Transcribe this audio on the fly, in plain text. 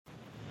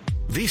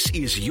This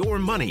is Your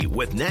Money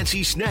with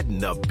Nancy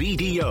Snedden of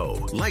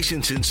BDO,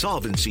 Licensed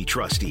Insolvency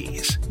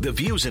Trustees. The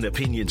views and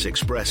opinions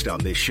expressed on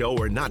this show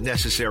are not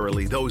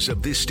necessarily those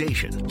of this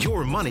station.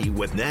 Your Money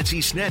with Nancy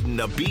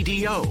Snedden of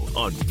BDO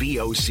on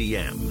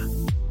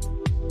VOCM.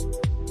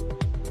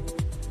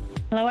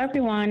 Hello,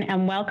 everyone,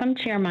 and welcome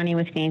to Your Money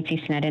with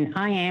Nancy Snedden.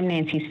 I am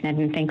Nancy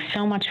Snedden. Thanks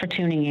so much for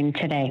tuning in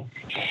today.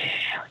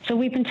 So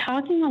we've been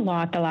talking a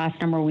lot the last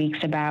number of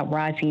weeks about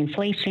rising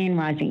inflation,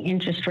 rising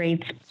interest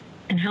rates,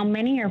 and how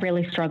many are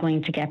really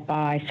struggling to get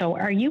by. So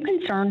are you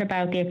concerned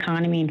about the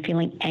economy and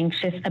feeling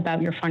anxious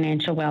about your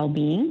financial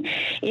well-being?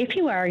 If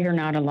you are, you're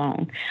not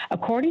alone.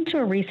 According to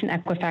a recent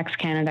Equifax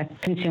Canada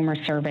consumer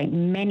survey,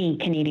 many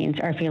Canadians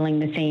are feeling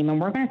the same,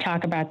 and we're going to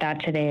talk about that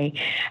today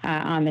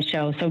on the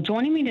show. So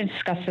joining me to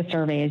discuss the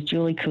survey is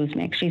Julie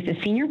Kuzmic. She's the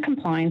Senior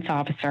Compliance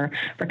Officer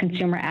for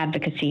Consumer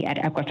Advocacy at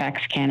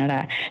Equifax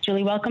Canada.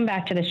 Julie, welcome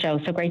back to the show.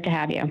 So great to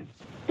have you.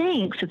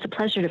 Thanks. It's a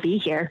pleasure to be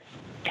here.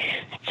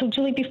 So,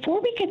 Julie, before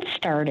we get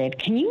started,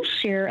 can you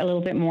share a little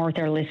bit more with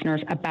our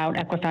listeners about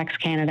Equifax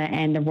Canada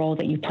and the role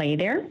that you play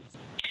there?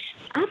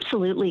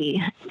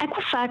 Absolutely.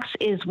 Equifax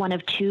is one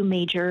of two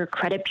major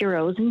credit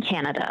bureaus in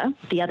Canada.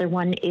 The other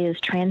one is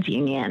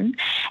TransUnion.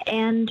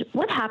 And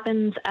what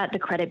happens at the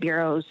credit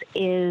bureaus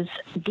is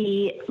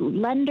the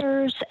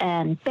lenders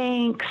and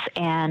banks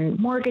and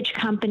mortgage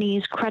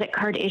companies, credit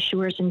card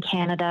issuers in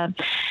Canada,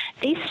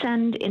 they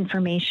send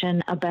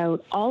information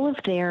about all of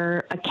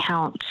their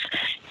accounts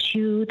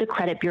to the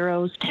credit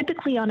bureaus,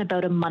 typically on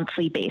about a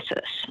monthly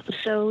basis.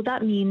 So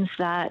that means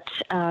that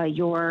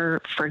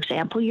for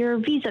example, your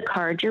Visa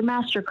card, your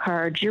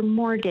MasterCard, your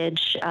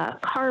mortgage,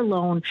 car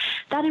loan,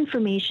 that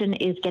information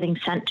is getting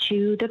sent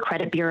to the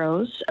credit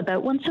bureaus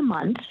about once a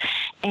month,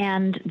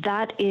 and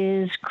that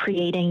is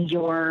creating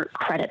your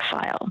credit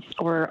file,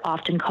 or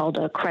often called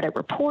a credit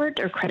report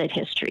or credit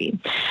history.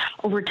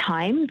 Over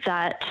time,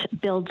 that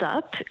builds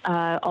up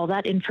all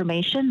that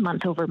information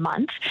month over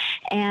month,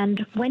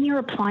 and when you're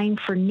applying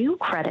for new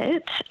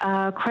credit,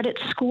 credit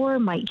score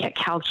might get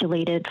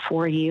calculated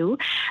for you.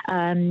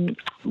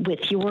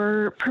 With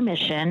your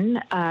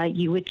permission,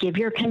 you would give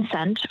your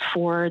consent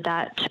for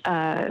that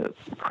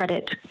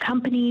credit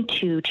company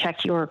to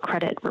check your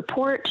credit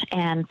report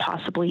and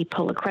possibly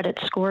pull a credit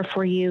score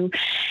for you.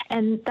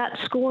 And that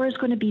score is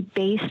going to be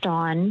based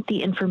on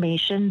the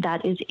information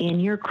that is in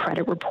your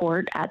credit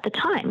report at the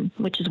time,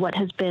 which is what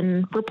has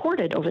been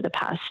reported over the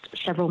past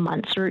several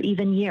months or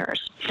even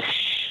years.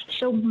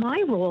 So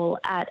my role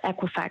at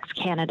Equifax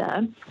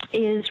Canada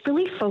is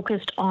really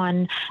focused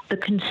on the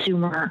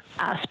consumer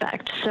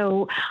aspect.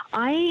 So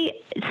I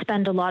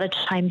spend a lot of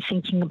time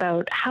thinking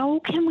about how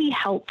can we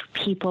help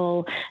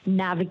people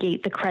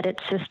navigate the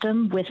credit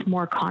system with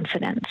more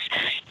confidence.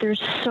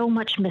 There's so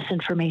much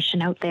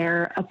misinformation out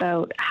there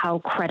about how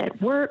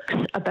credit works,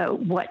 about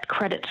what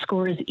credit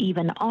scores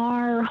even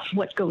are,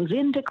 what goes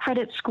into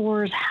credit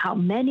scores, how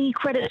many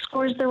credit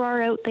scores there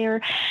are out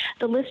there.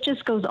 The list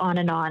just goes on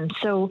and on.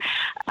 So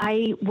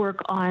I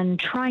work on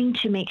trying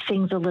to make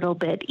things a little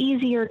bit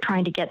easier,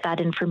 trying to get that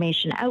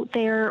information out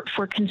there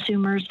for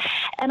consumers.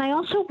 And I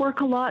also work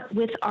a lot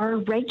with our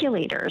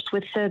regulators,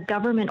 with the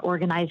government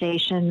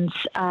organizations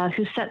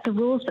who set the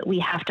rules that we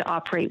have to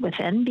operate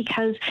within,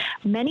 because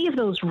many of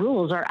those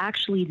rules are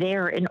actually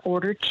there in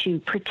order to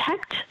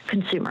protect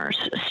consumers.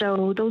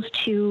 So those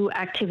two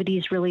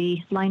activities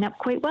really line up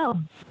quite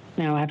well.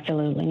 No,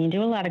 absolutely. You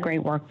do a lot of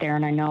great work there.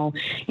 And I know,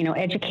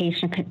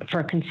 education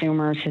for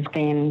consumers has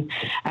been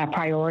a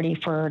priority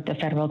for the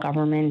federal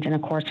government. And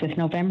of course, with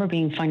November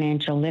being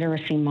Financial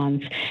Literacy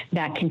Month,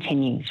 that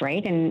continues,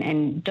 right?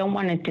 And don't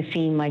want it to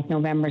seem like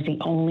November is the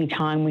only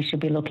time we should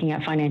be looking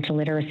at financial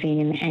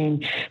literacy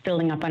and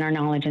building up on our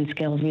knowledge and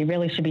skills. We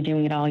really should be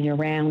doing it all year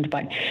round.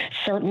 But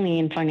certainly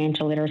in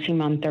Financial Literacy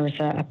Month, there's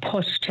a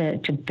push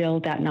to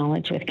build that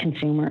knowledge with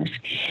consumers.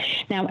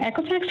 Now,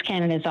 Equifax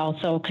Canada is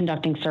also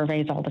conducting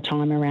surveys all the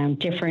time around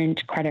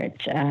different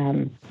credit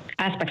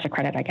aspects of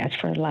credit, I guess,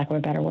 for lack of a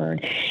better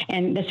word.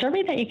 And the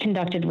survey that you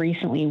conducted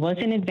recently was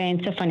in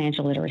advance of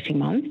Financial Literacy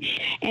Month.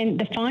 And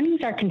the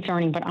findings are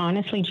concerning, but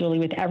honestly, Julie,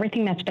 with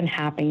everything that's been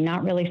happening,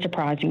 not really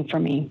surprising for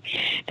me.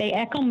 They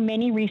echo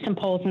many recent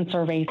polls and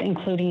surveys,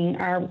 including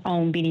our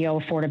own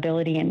BDO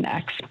Affordability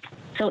Index.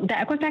 So the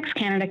Equifax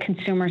Canada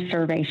Consumer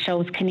Survey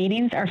shows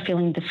Canadians are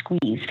feeling the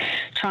squeeze,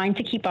 trying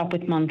to keep up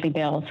with monthly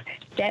bills,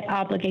 debt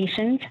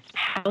obligations,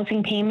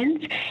 housing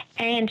payments,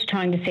 and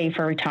trying to save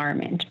for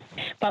retirement.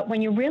 But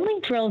when you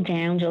really drill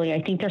down, Julie,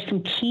 I think there's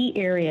some key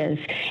areas,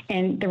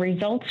 and the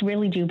results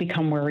really do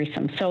become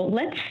worrisome. So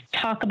let's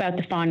talk about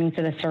the findings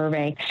of the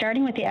survey,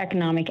 starting with the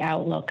economic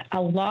outlook.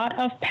 A lot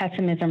of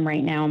pessimism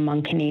right now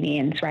among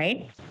Canadians,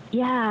 right?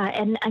 Yeah,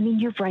 and I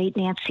mean, you're right,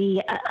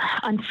 Nancy.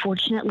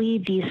 Unfortunately,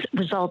 these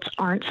results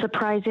aren't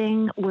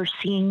surprising. We're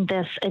seeing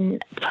this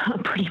in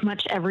pretty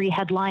much every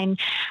headline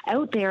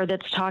out there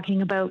that's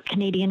talking about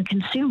Canadian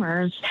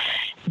consumers.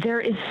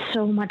 There is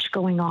so much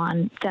going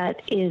on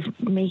that is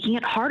making it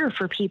it harder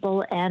for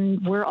people,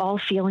 and we're all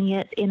feeling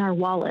it in our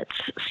wallets.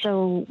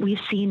 So we've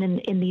seen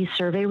in these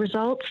survey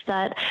results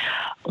that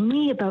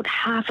only about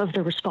half of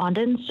the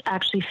respondents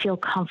actually feel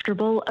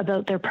comfortable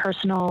about their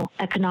personal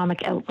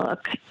economic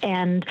outlook.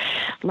 And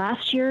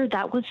last year,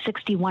 that was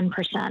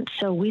 61%.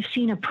 So we've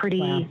seen a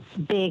pretty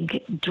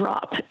big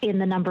drop in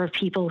the number of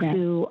people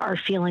who are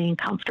feeling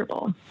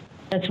comfortable.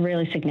 That's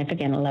really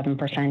significant,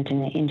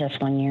 11% in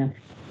just 1 year.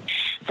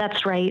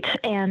 That's right.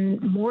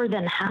 And more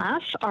than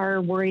half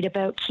are worried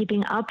about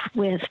keeping up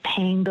with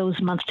paying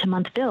those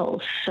month-to-month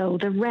bills. So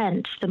the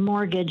rent, the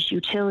mortgage,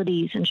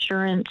 utilities,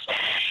 insurance.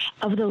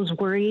 Of those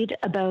worried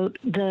about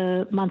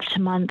the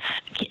month-to-month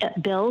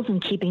bills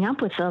and keeping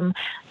up with them,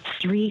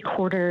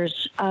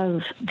 3/4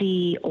 of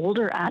the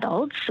older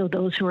adults, so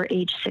those who are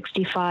age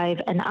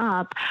 65 and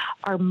up,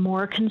 are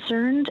more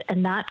concerned.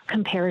 And that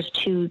compares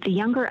to the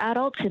younger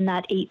adults in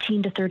that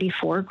 18 to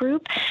 34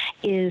 group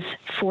is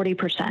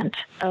 40%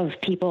 of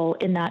people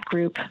in that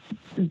group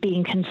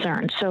being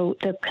concerned. So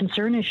the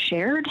concern is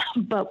shared,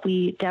 but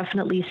we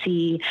definitely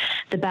see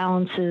the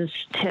balances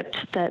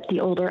tipped that the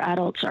older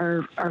adults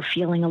are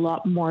feeling a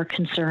lot more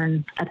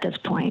concern at this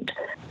point.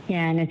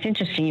 Yeah, and it's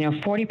interesting,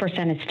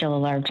 40% is still a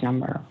large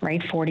number,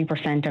 right?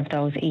 40% of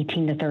those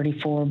 18 to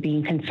 34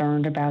 being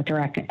concerned about their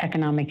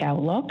economic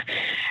outlook.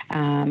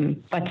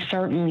 But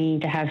certainly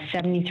to have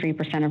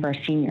 73% of our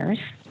seniors,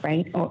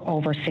 right,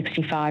 over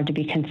 65 to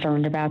be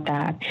concerned about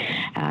that,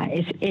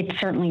 it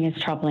certainly is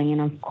troubling.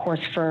 And of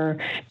course, for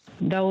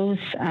those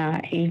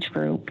age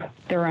group,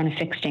 they're on a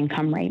fixed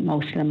income rate.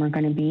 Most of them are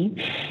going to be.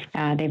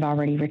 They've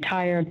already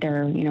retired.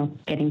 They're,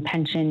 getting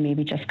pension,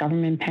 maybe just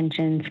government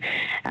pensions.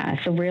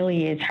 So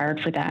really it's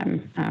hard for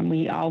them.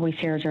 We always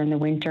hear during the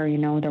winter,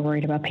 they're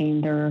worried about paying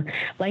their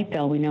light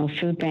bill. We know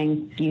food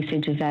bank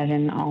usage is at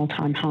an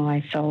all-time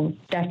high. So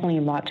definitely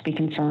a lot to be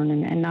concerned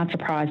and not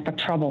surprised, but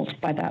troubled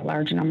by that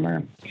large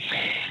number.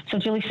 So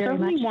Julie,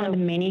 certainly one of the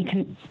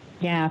many...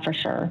 Yeah, for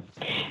sure.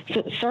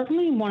 So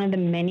certainly one of the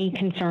many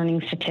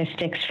concerning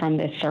statistics from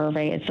this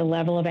survey is the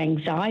level of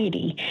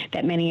anxiety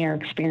that many are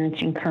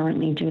experiencing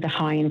currently due to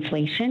high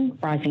inflation,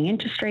 rising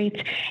interest rates,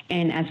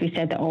 and as we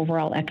said, the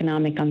overall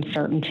economic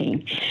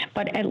uncertainty.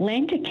 But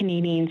Atlantic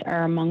Canadians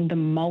are among the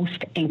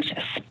most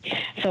anxious.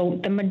 So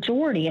the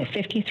majority, at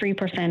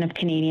 53% of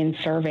Canadians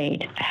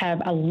surveyed,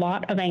 have a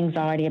lot of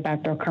anxiety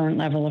about their current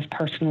level of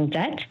personal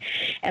debt.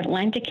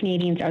 Atlantic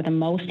Canadians are the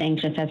most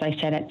anxious, as I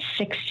said, at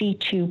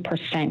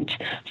 62%.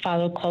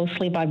 Followed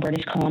closely by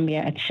British Columbia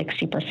at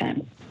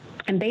 60%.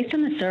 And based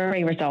on the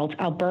survey results,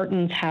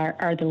 Albertans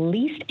are the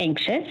least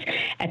anxious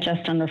at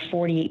just under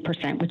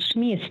 48%, which to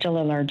me is still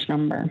a large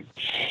number.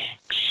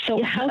 So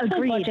yeah,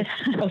 household budgets...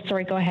 Oh,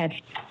 sorry, go ahead.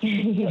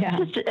 Yeah.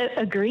 Just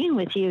agreeing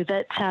with you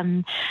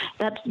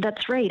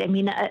that's right. I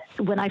mean,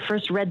 when I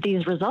first read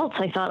these results,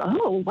 I thought,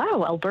 oh,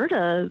 wow,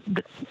 Alberta,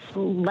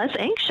 less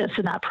anxious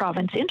in that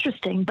province.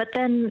 Interesting. But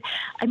then,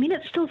 I mean,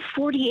 it's still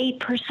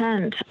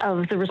 48%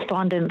 of the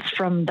respondents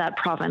from that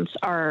province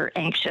are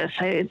anxious.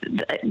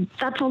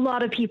 That's a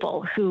lot of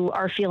people who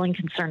are feeling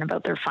concerned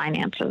about their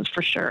finances,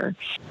 for sure.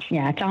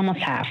 Yeah, it's almost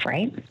half,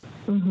 right?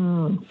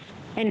 Mm-hmm.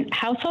 And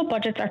household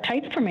budgets are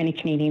tight for many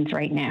Canadians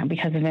right now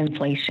because of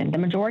inflation. The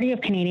majority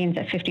of Canadians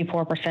at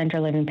 54%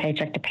 are living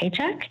paycheck to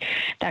paycheck.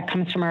 That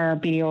comes from our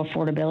BDO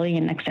Affordability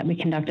Index that we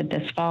conducted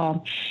this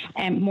fall.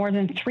 And more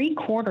than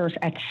 3/4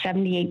 at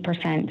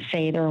 78%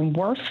 say they're in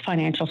worse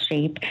financial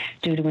shape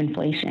due to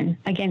inflation.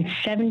 Again,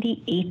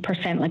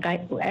 78%.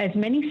 As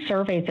many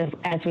surveys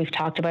as we've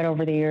talked about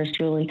over the years,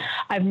 Julie,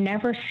 I've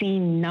never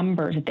seen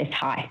numbers this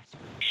high.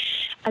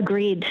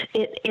 Agreed.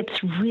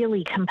 It's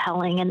really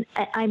compelling, and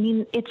I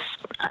mean it's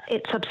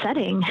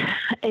upsetting.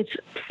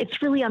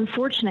 It's really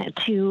unfortunate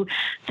to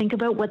think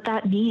about what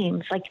that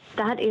means. Like,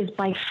 that is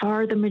by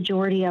far the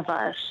majority of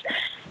us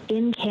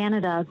in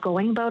Canada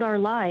going about our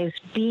lives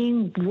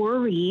being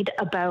worried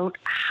about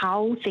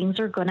how things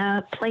are going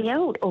to play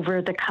out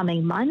over the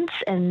coming months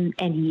and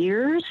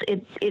years.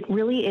 It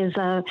really is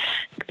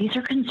these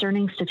are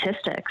concerning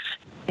statistics.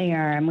 They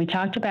are, and we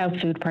talked about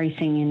food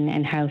pricing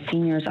and how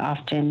seniors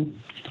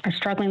often are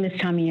struggling this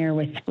time of year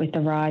with the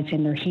rise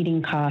in their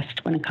heating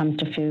cost when it comes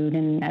to food.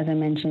 And as I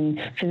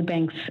mentioned, food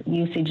banks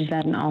usage is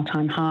at an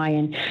all-time high.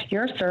 And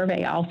your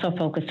survey also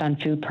focused on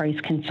food price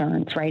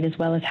concerns, right, as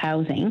well as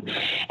housing.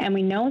 And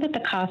we know that the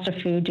cost of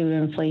food due to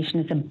inflation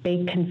is a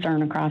big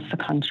concern across the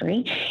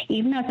country.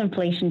 Even as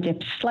inflation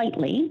dipped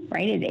slightly,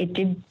 right, it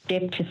did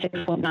dip to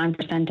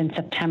 6.9% in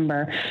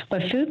September,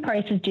 but food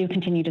prices do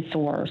continue to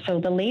soar. So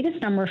the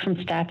latest number from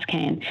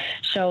StatsCan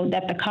show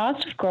that the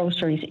cost of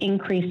groceries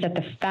increased at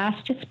the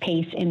fastest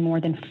pace in more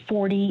than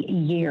 40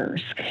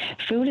 years.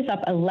 Food is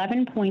up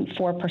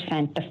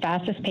 11.4%, the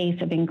fastest pace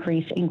of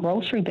increase in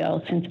grocery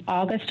bills since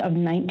August of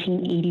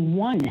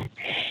 1981.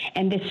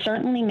 And this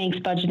certainly makes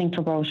budgeting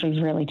for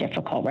groceries really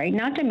difficult, right?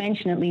 Not to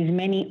mention it leaves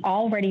many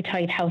already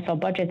tight household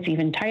budgets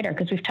even tighter,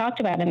 because we've talked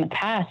about in the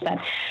past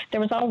that there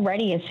was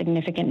already a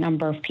significant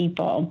number of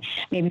people,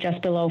 maybe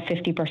just below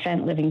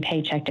 50%, living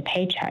paycheck to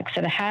paycheck.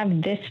 So to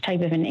have this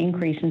type of an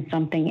increase in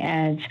something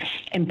as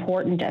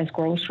important as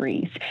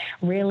groceries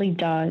really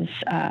does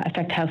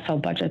affect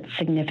household budgets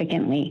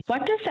significantly.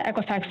 What does the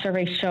Equifax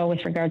survey show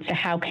with regards to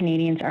how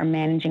Canadians are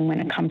managing when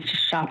it comes to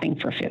shopping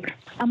for food?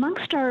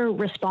 Amongst our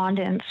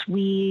respondents,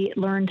 we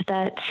learned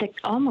that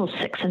almost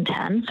 6 in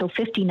 10, so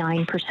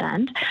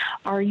 59%,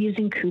 are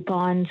using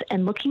coupons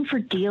and looking for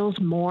deals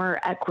more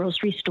at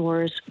grocery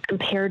stores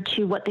compared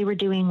to what they were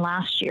doing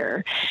last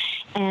year.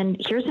 And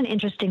here's an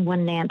interesting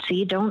one,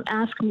 Nancy. Don't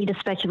ask me to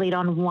speculate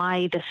on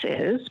why this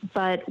is,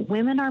 but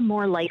women are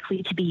more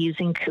likely to be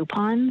using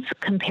coupons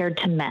compared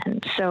to men.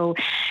 So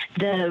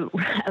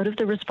out of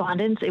the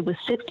respondents, it was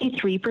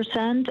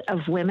 63%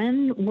 of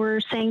women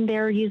were saying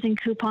they're using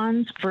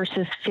coupons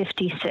versus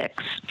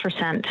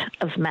 56%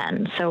 of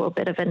men. So a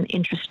bit of an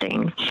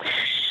interesting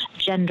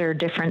gender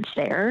difference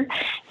there.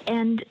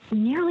 And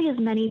nearly as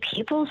many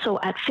people, so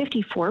at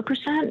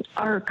 54%,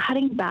 are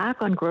cutting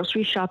back on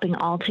grocery shopping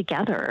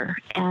altogether.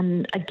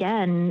 And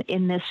again,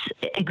 in this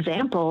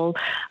example,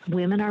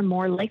 women are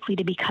more likely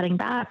to be cutting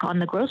back on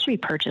the grocery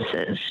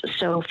purchases.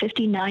 So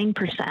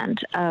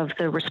 59% of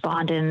the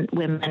respondent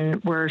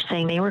women were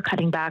saying they were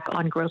cutting back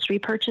on grocery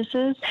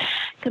purchases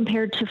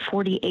compared to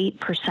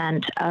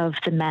 48% of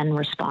the men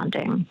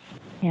responding.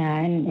 Yeah,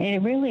 and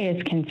it really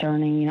is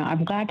concerning.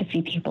 I'm glad to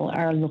see people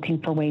are looking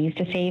for ways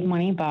to save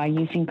money by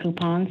using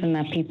coupons, and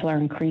that people are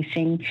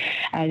increasing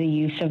the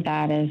use of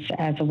that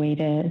as a way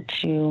to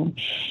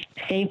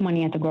save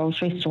money at the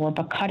grocery store.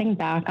 But cutting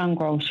back on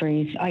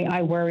groceries,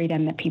 I worry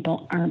then that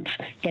people aren't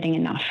getting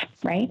enough,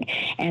 right?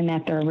 And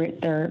that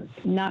they're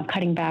not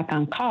cutting back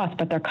on cost,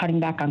 but they're cutting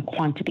back on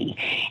quantity,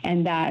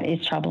 and that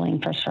is troubling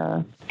for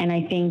sure. And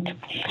I think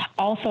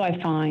also I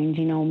find,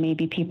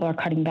 maybe people are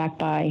cutting back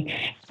by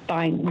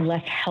buying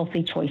less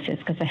healthy choices,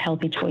 because the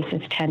healthy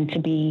choices tend to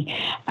be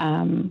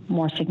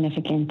more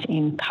significant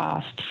in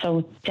cost.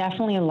 So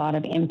definitely a lot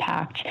of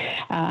impact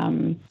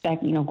that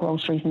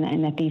groceries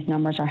and that these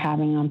numbers are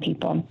having on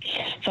people.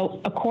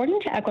 So according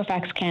to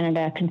Equifax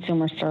Canada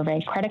Consumer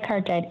Survey, credit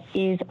card debt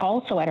is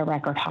also at a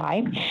record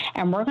high,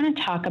 and we're going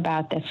to talk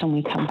about this when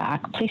we come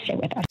back. Please stay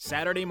with us.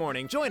 Saturday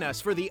morning, join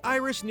us for the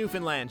Irish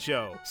Newfoundland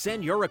Show.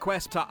 Send your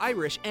request to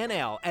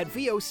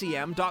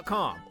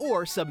irishnl@vocm.com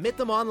or submit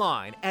them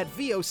online at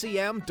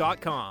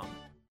vocm.com.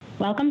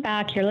 Welcome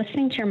back. You're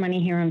listening to Your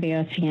Money here on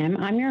VOCM.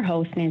 I'm your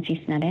host,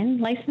 Nancy Snedden,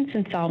 licensed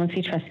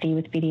insolvency trustee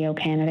with BDO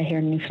Canada here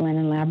in Newfoundland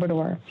and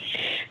Labrador.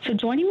 So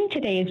joining me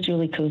today is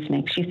Julie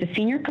Kuzmic. She's the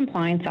Senior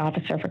Compliance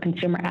Officer for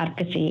Consumer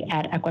Advocacy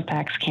at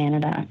Equifax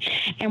Canada.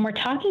 And we're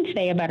talking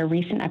today about a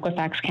recent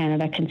Equifax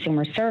Canada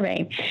consumer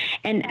survey.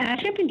 And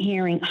as you've been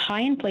hearing,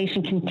 high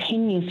inflation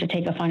continues to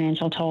take a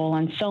financial toll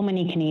on so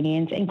many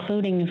Canadians,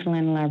 including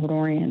Newfoundland and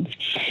Labradorians.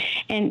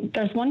 And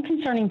there's one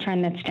concerning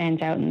trend that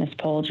stands out in this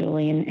poll,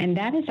 Julie, and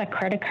that is that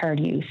credit card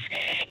use.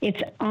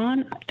 It's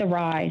on the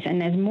rise,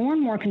 and as more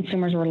and more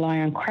consumers rely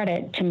on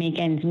credit to make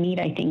ends meet,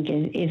 I think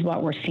is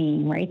what we're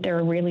seeing, right?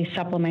 They're really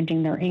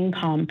supplementing their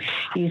income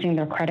using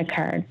their credit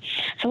card.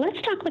 So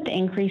let's talk about the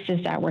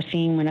increases that we're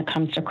seeing when it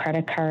comes to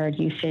credit card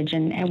usage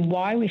and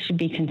why we should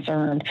be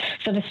concerned.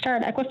 So to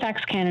start,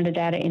 Equifax Canada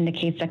data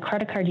indicates that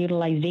credit card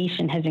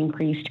utilization has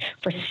increased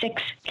for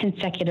 6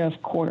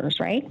 consecutive quarters,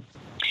 right?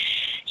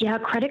 Yeah,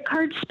 credit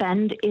card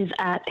spend is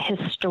at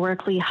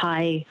historically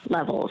high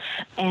levels,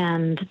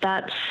 and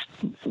that's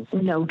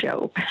no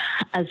joke,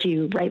 as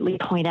you rightly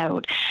point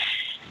out.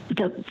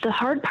 The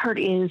hard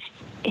part is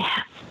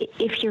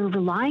if you're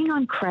relying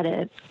on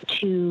credit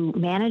to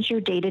manage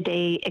your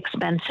day-to-day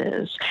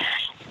expenses,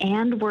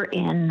 and we're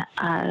in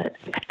an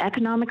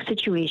economic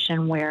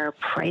situation where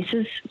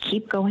prices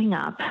keep going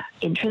up,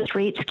 interest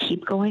rates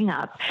keep going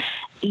up.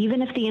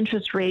 Even if the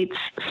interest rates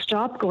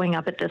stop going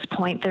up at this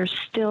point, they're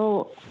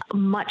still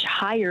much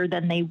higher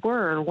than they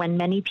were when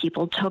many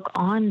people took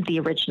on the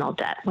original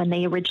debt, when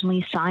they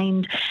originally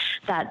signed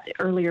that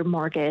earlier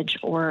mortgage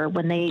or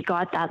when they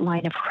got that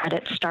line of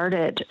credit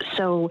started.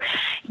 So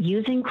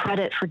using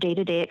credit for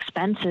day-to-day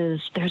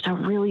expenses, there's a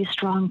really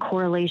strong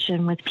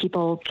correlation with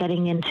people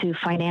getting into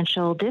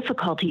financial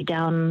difficulty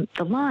down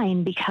the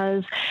line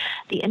because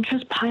the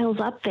interest piles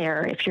up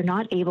there. If you're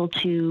not able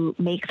to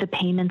make the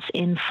payments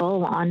in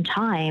full on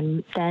time,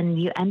 then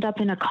you end up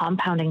in a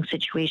compounding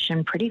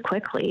situation pretty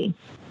quickly.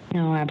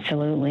 No,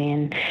 absolutely.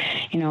 And,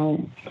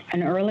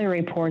 an earlier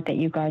report that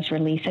you guys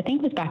released, I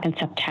think it was back in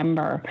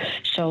September,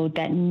 showed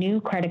that new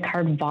credit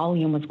card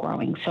volume was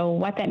growing. So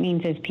what that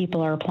means is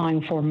people are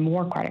applying for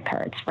more credit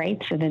cards,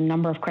 right? So the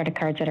number of credit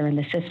cards that are in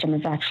the system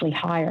is actually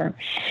higher.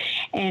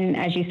 And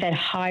as you said,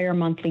 higher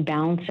monthly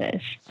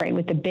balances, right?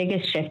 With the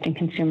biggest shift in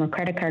consumer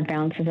credit card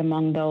balances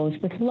among those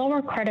with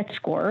lower credit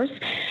scores.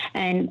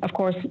 And of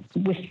course,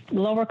 with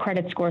lower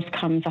credit scores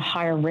comes a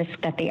higher risk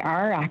that they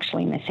are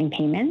actually missing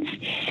payments.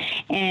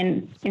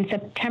 And in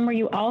September,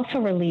 you also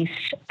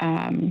released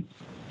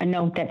a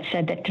note that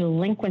said that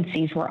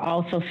delinquencies were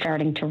also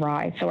starting to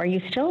rise. So are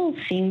you still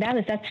seeing that?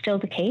 Is that still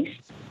the case?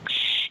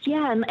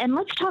 Yeah, and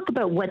let's talk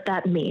about what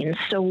that means.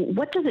 So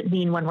what does it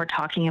mean when we're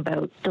talking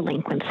about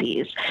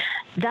delinquencies?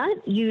 That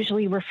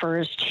usually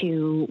refers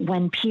to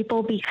when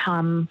people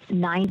become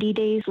 90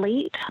 days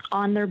late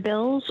on their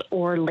bills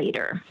or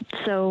later.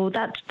 So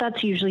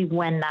that's usually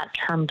when that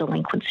term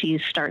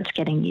delinquencies starts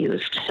getting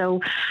used. So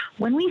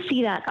when we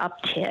see that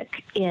uptick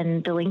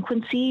in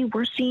delinquency,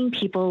 we're seeing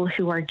people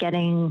who are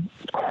getting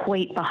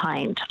quite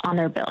behind on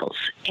their bills.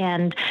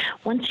 And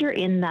once you're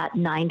in that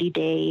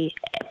 90-day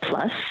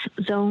plus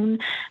zone,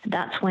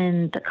 that's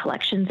when the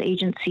collections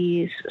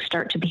agencies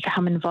start to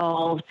become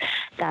involved.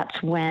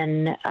 That's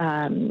when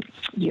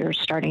you're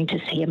starting to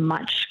see a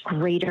much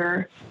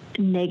greater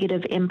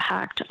negative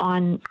impact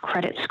on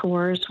credit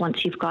scores.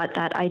 Once you've got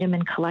that item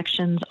in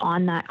collections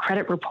on that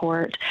credit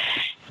report,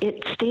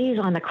 it stays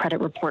on the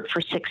credit report for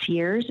 6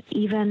 years,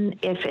 even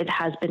if it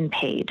has been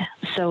paid.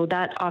 So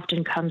that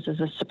often comes as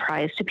a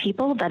surprise to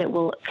people, that it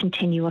will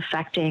continue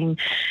affecting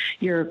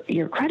your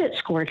credit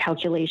score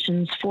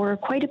calculations for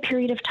quite a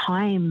period of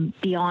time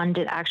beyond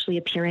it actually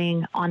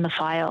appearing on the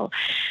file.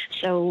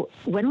 So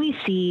when we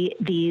see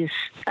these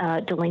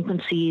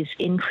delinquencies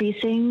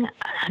increasing,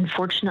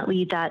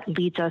 unfortunately, that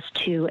leads us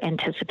to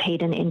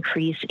anticipate an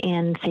increase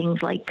in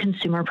things like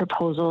consumer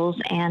proposals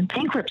and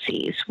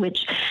bankruptcies,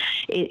 which,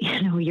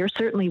 you're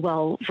certainly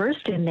well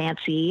versed in,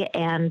 Nancy,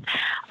 and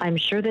I'm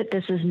sure that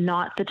this is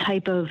not the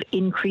type of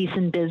increase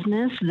in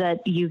business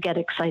that you get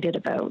excited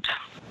about.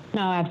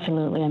 No,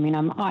 absolutely. I mean,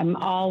 I'm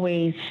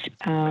always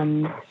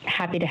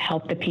happy to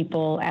help the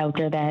people out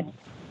there that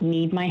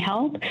need my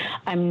help.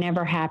 I'm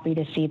never happy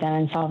to see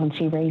that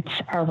insolvency rates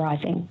are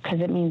rising,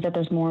 because it means that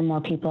there's more and more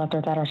people out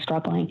there that are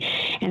struggling.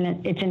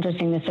 And it's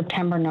interesting, the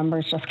September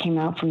numbers just came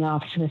out from the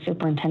Office of the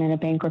Superintendent of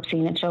Bankruptcy,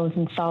 and it shows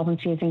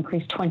insolvency has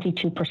increased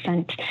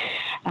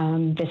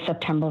 22% this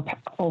September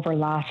over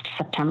last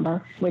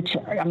September, which,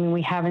 I mean,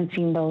 we haven't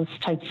seen those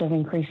types of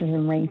increases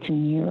in rates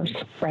in years,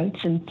 right?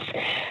 Since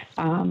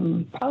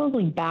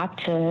probably back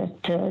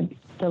to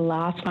the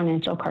last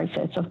financial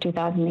crisis of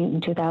 2008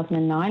 and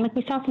 2009. Like,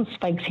 we saw some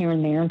spikes here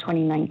and there in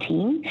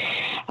 2019,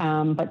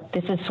 but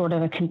this has sort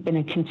of been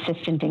a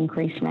consistent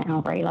increase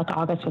now, right? Like,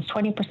 August was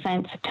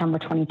 20%, September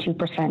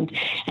 22%,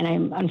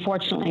 and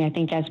unfortunately, I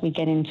think as we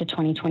get into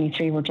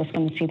 2023, we're just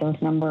going to see those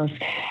numbers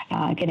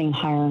getting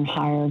higher and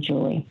higher,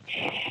 Julie.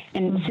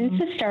 And since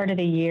the start of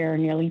the year,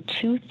 nearly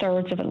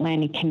 2/3 of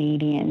Atlantic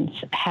Canadians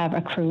have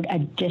accrued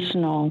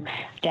additional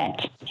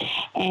debt.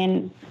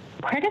 And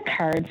credit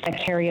cards that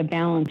carry a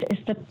balance is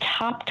the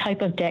top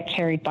type of debt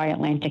carried by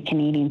Atlantic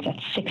Canadians at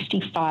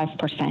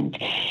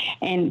 65%.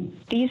 And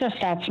these are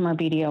stats from our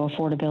BDO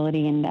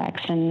Affordability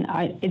Index. And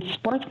it's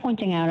worth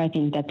pointing out, I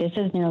think, that this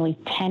is nearly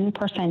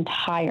 10%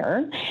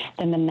 higher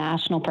than the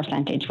national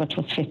percentage, which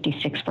was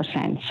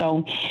 56%.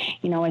 So,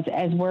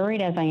 as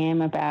worried as I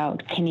am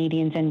about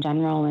Canadians in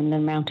general and the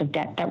amount of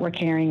debt that we're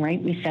carrying,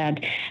 right, we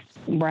said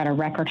we're at a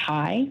record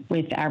high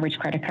with average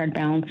credit card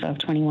balance of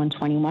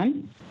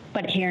 $21.21.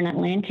 But here in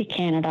Atlantic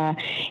Canada,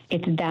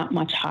 it's that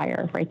much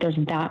higher, right? There's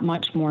that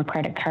much more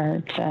credit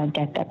card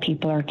debt that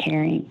people are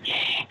carrying.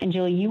 And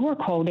Julie, you were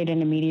quoted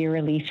in a media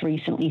release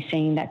recently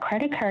saying that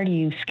credit card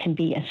use can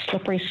be a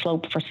slippery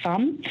slope for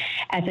some,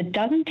 as it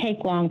doesn't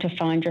take long to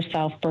find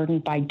yourself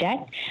burdened by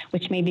debt,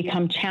 which may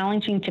become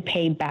challenging to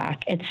pay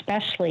back,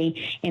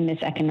 especially in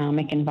this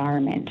economic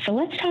environment. So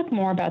let's talk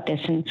more about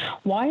this, and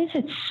why is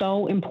it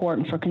so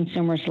important for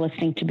consumers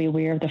listening to be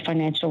aware of the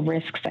financial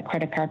risks that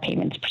credit card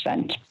payments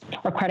present,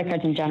 or credit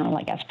cards in general,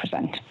 I guess,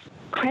 present?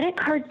 Credit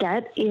card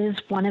debt is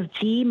one of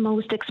the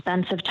most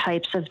expensive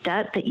types of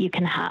debt that you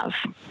can have.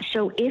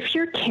 So if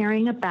you're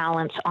carrying a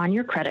balance on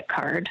your credit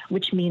card,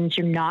 which means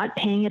you're not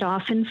paying it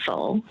off in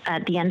full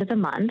at the end of the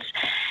month,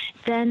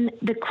 then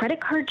the credit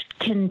card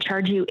can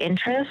charge you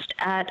interest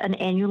at an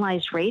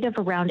annualized rate of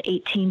around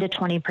 18 to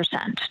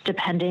 20%,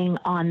 depending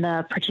on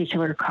the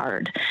particular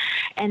card.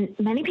 And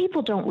many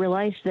people don't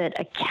realize that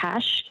a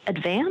cash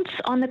advance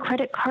on the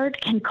credit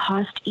card can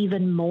cost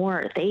even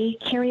more. They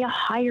carry a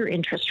higher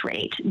interest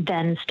rate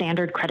than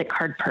standard credit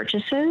card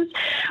purchases,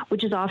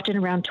 which is often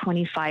around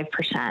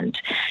 25%.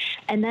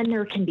 And then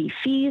there can be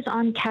fees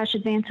on cash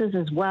advances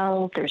as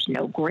well. There's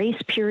no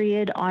grace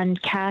period on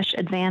cash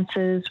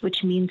advances,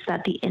 which means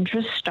that the interest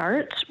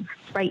starts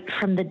right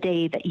from the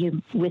day that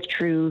you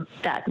withdrew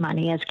that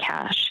money as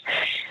cash.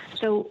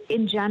 So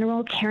in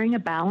general, carrying a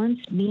balance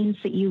means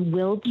that you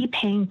will be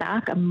paying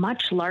back a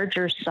much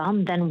larger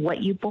sum than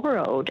what you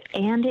borrowed,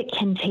 and it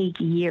can take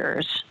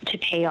years to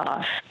pay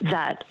off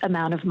that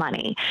amount of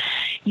money.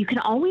 You can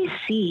always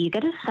see, you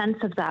get a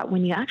sense of that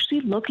when you actually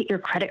look at your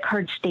credit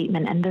card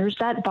statement, and there's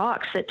that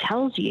box that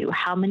tells you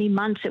how many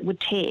months it would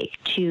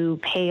take to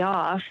pay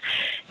off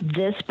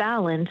this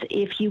balance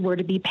if you were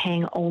to be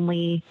paying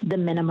only the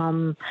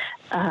minimum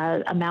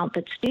amount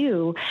that's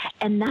due.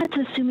 And that's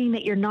assuming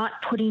that you're not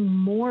putting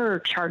more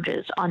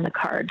charges on the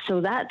card.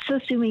 So that's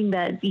assuming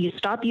that you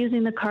stop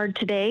using the card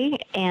today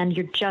and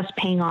you're just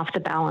paying off the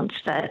balance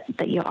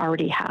that you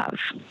already have.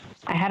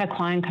 I had a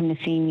client come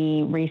to see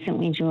me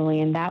recently, Julie,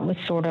 and that was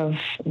sort of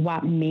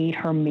what made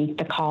her make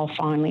the call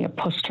finally. It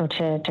pushed her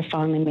to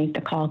finally make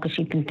the call because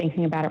she'd been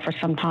thinking about it for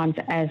some time,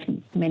 as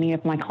many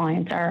of my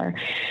clients are.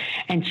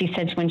 And she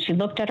said when she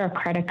looked at her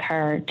credit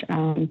card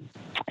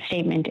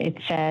statement, it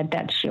said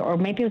that or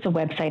maybe it was a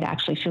website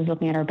actually, she was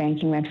looking at her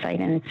banking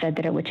website, and it said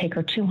that it would take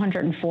her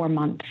 204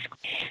 months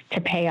to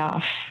pay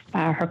off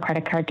her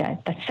credit card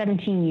debt. That's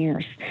 17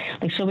 years.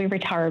 Like, she'll be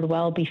retired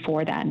well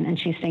before that. And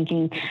she's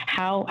thinking,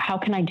 how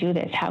can I do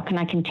this? How can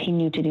I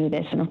continue to do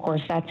this? And of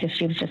course, that's if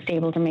she was just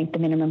able to make the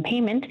minimum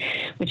payment,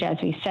 which, as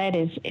we said,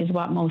 is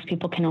what most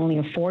people can only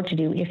afford to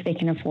do if they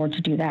can afford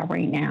to do that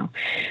right now.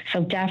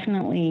 So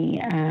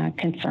definitely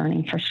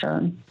concerning for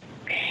sure.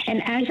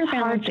 And as your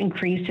balance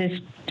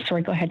increases,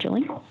 sorry, go ahead,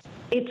 Julie.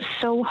 It's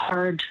so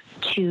hard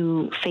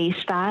to face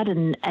that.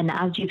 And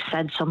as you've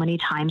said so many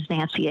times,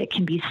 Nancy, it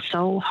can be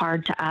so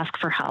hard to ask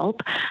for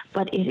help,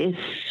 but it is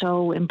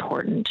so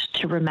important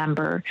to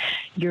remember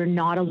you're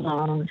not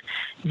alone.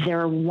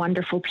 There are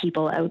wonderful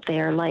people out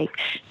there, like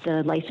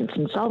the licensed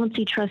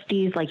insolvency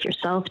trustees, like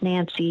yourself,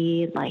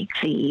 Nancy, like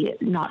the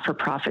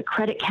not-for-profit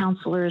credit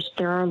counselors.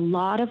 There are a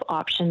lot of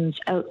options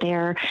out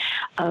there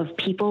of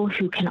people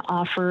who can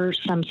offer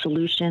some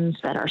solutions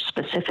that are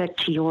specific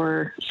to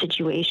your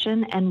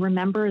situation. And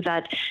remember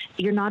that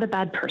you're not a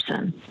bad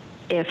person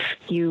if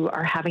you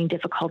are having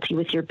difficulty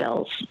with your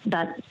bills.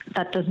 That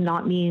does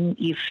not mean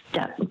you've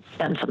done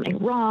something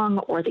wrong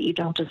or that you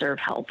don't deserve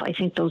help. I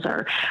think those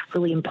are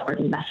really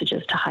important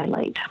messages to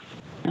highlight.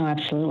 Oh,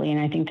 absolutely.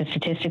 And I think the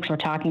statistics we're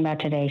talking about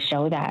today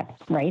show that,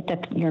 right?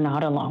 That you're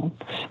not alone,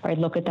 right?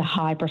 Look at the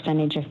high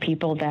percentage of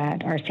people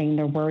that are saying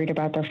they're worried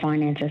about their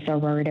finances, they're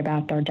worried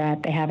about their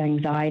debt, they have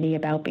anxiety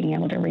about being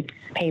able to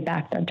pay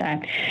back their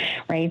debt,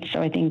 right?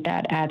 So I think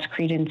that adds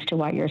credence to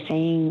what you're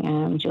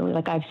saying, Julie.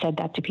 Like, I've said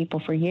that to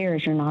people for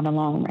years, you're not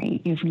alone, right?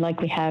 You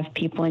likely have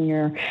people in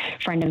your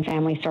friend and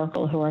family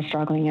circle who are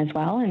struggling as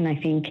well. And I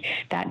think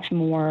that's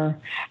more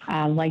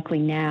likely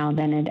now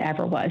than it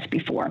ever was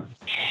before.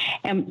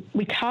 And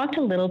we talked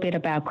a little bit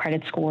about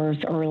credit scores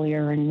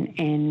earlier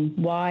and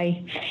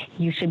why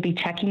you should be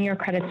checking your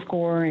credit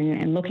score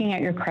and looking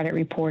at your credit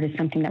report is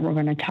something that we're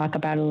going to talk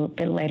about a little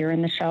bit later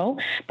in the show.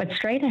 But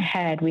straight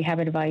ahead, we have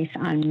advice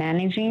on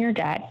managing your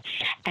debt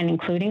and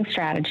including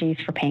strategies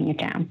for paying it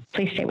down.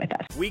 Please stay with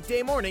us.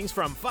 Weekday mornings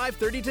from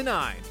 5:30 to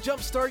 9.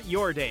 Jumpstart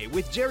your day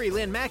with Jerry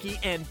Lynn Mackey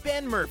and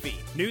Ben Murphy.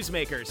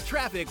 Newsmakers,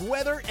 traffic,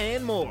 weather,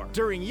 and more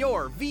during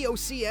your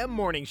VOCM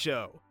morning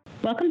show.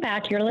 Welcome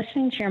back. You're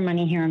listening to Your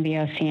Money here on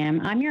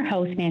VOCM. I'm your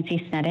host,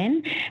 Nancy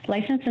Snedden,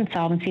 licensed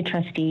insolvency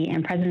trustee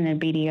and president of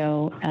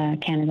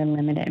BDO Canada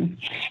Limited.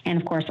 And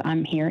of course,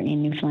 I'm here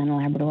in Newfoundland and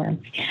Labrador.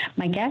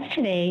 My guest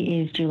today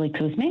is Julie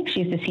Kuzmic.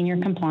 She's the Senior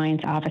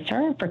Compliance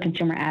Officer for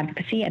Consumer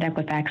Advocacy at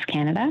Equifax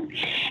Canada.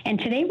 And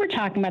today we're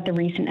talking about the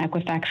recent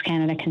Equifax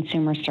Canada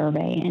Consumer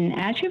Survey. And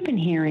as you've been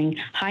hearing,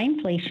 high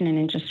inflation and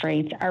interest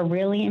rates are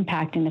really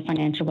impacting the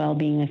financial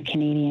well-being of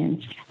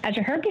Canadians. As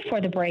you heard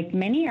before the break,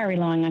 many are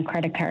relying on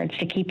credit cards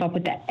to keep up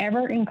with the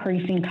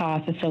ever-increasing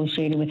costs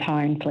associated with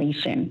high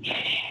inflation.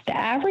 The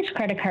average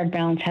credit card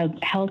balance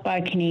held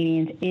by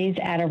Canadians is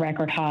at a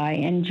record high.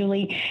 And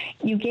Julie,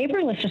 you gave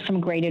our listeners some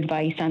great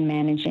advice on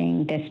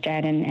managing this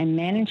debt and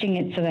managing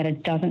it so that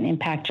it doesn't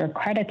impact your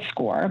credit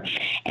score.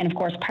 And of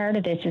course, part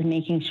of this is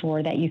making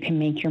sure that you can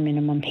make your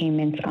minimum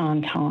payments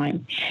on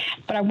time.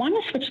 But I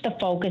want to switch the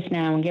focus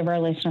now and give our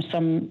listeners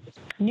some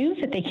news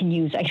that they can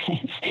use, I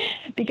guess,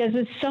 because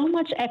there's so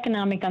much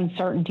economic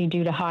uncertainty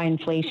due to high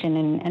inflation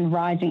and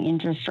rising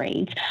interest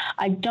rates.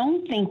 I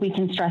don't think we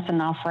can stress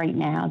enough right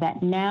now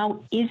that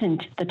now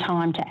isn't the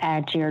time to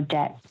add to your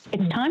debt.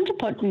 It's time to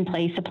put in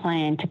place a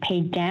plan to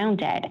pay down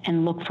debt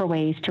and look for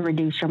ways to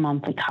reduce your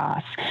monthly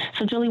costs.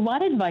 So, Julie,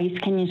 what advice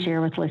can you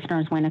share with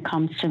listeners when it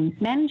comes to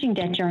managing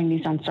debt during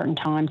these uncertain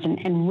times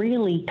and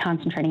really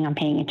concentrating on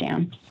paying it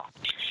down?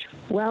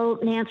 Well,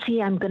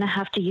 Nancy, I'm going to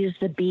have to use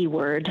the B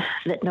word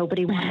that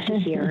nobody wants to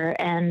hear,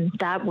 and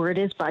that word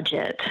is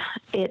budget.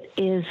 It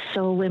is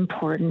so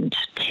important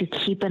to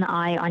keep an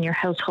eye on your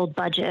household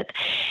budget.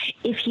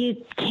 If you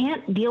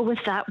can't deal with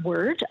that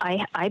word,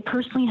 I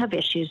personally have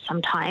issues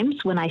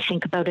sometimes when I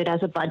think about it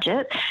as a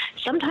budget.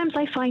 Sometimes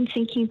I find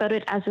thinking about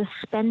it as a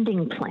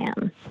spending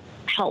plan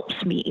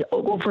helps me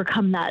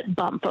overcome that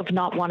bump of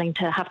not wanting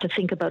to have to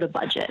think about a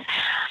budget.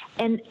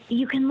 And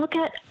you can look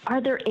at,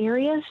 are there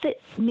areas that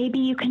maybe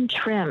you can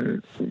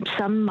trim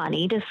some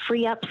money to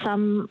free up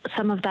some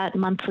of that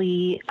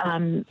monthly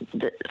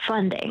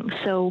funding?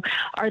 So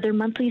are there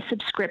monthly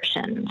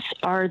subscriptions?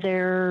 Are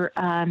there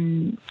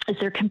is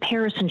there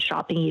comparison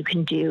shopping you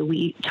can do?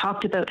 We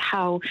talked about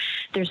how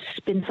there's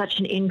been such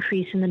an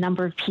increase in the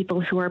number of people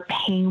who are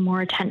paying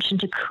more attention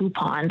to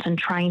coupons and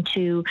trying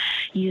to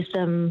use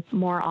them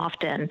more often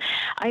often.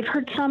 I've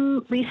heard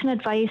some recent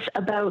advice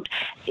about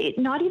it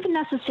not even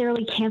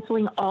necessarily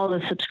canceling all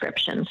the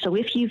subscriptions. So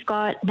if you've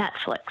got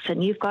Netflix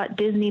and you've got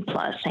Disney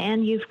Plus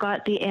and you've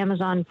got the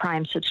Amazon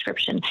Prime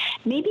subscription,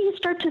 maybe you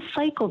start to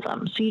cycle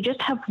them. So you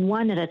just have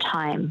one at a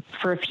time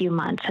for a few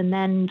months and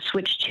then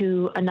switch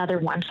to another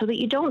one so that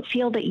you don't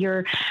feel that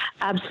you're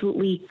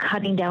absolutely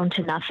cutting down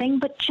to nothing,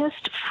 but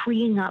just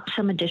freeing up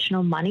some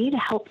additional money to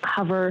help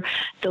cover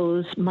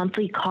those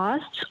monthly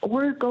costs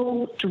or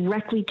go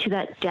directly to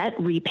that debt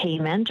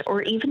repayment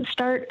or even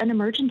start an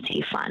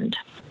emergency fund.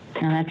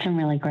 Now, that's some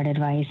really great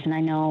advice. And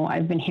I know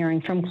I've been hearing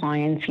from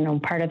clients,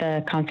 part of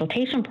the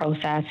consultation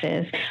process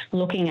is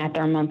looking at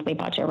their monthly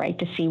budget, right,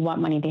 to see what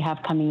money they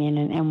have coming in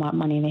and what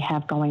money they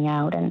have going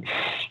out. And,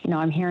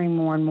 I'm hearing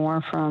more and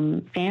more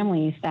from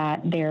families that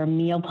they're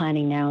meal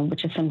planning now,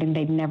 which is something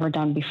they've never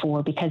done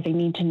before because they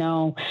need to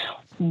know,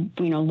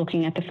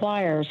 looking at the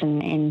flyers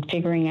and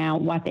figuring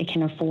out what they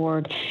can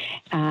afford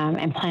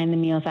and plan the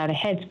meals out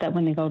ahead so that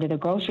when they go to the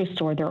grocery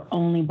store, they're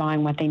only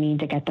buying what they need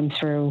to get them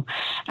through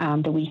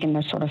the week, and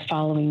they're sort of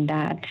following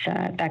that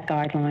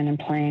guideline and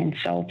plan.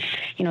 So,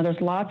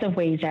 there's lots of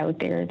ways out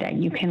there that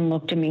you can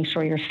look to make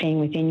sure you're staying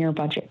within your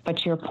budget. But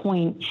to your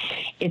point,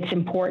 it's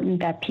important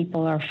that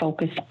people are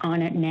focused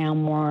on it now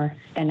more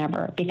than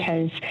ever,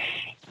 because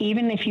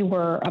even if you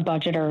were a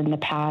budgeter in the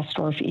past,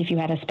 or if you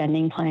had a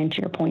spending plan,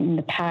 to your point, in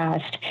the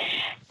past,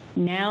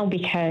 now,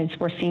 because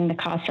we're seeing the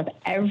cost of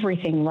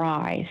everything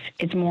rise,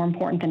 it's more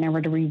important than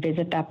ever to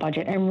revisit that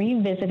budget and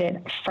revisit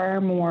it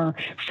far more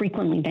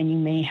frequently than you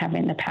may have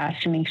in the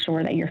past to make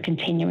sure that you're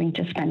continuing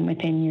to spend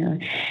within your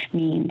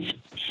means.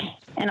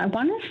 And I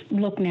want to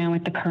look now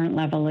at the current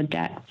level of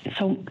debt.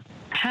 So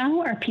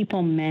how are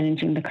people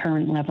managing the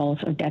current levels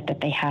of debt that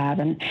they have,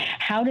 and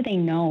how do they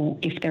know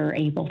if they're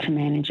able to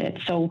manage it?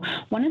 So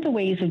one of the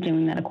ways of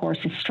doing that, of course,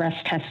 is stress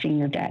testing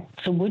your debt.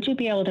 So would you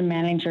be able to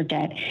manage your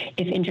debt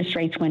if interest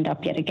rates went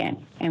up yet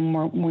again? And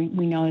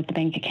we know that the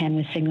Bank of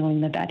Canada is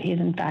signaling that is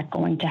in fact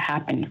going to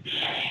happen.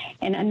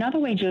 And another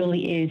way,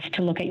 Julie, is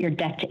to look at your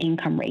debt to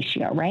income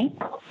ratio, right?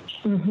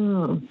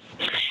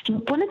 Mm-hmm.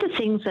 One of the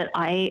things that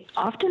I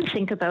often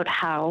think about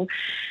how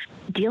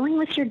dealing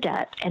with your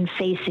debt and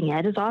facing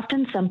it is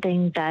often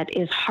something that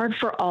is hard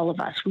for all of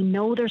us. We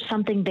know there's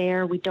something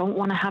there. We don't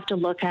want to have to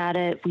look at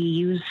it. We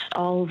use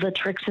all the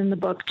tricks in the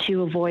book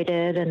to avoid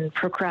it and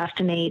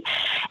procrastinate.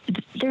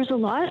 There's a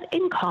lot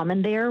in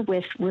common there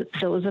with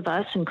those of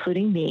us,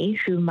 including me,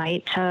 who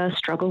might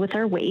struggle with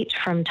our weight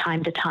from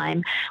time to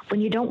time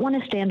when you don't want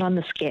to stand on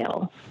the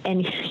scale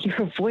and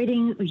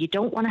you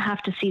don't want to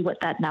have to see what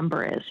that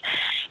number is.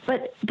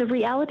 But the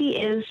reality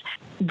is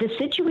the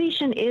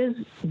situation is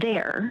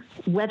there,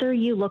 whether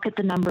you look at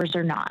the numbers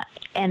or not.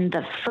 And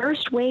the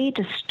first way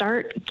to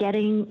start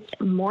getting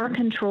more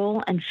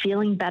control and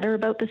feeling better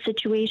about the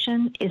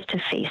situation is to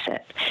face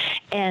it.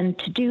 And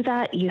to do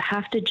that, you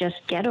have to just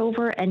get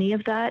over any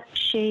of that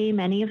shame,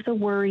 any of the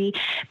worry,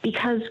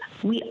 because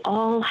we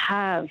all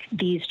have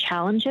these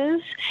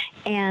challenges.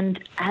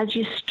 And as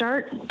you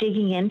start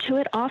digging into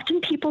it, often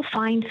people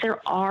find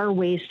there are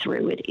ways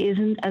through. It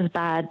isn't as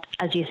bad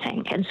as you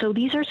think. And so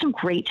these are some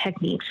great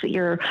techniques that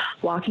you're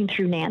walking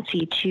through,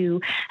 Nancy, to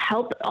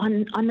help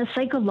on the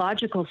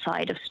psychological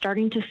side of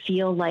starting to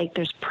feel like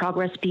there's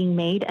progress being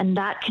made. And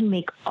that can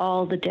make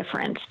all the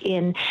difference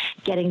in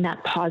getting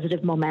that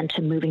positive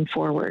momentum moving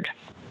forward.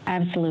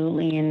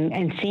 Absolutely.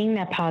 And seeing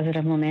that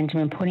positive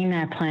momentum and putting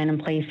that plan in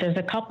place, there's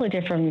a couple of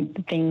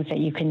different things that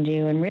you can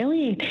do. And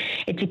really,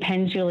 it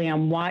depends really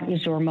on what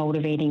is your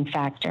motivating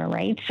factor,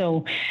 right?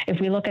 So if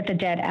we look at the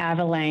debt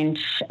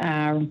avalanche,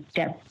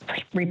 debt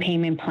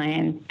repayment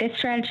plan, this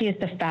strategy is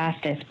the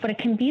fastest, but it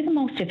can be the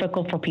most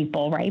difficult for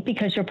people, right?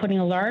 Because you're putting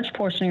a large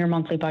portion of your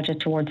monthly budget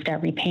towards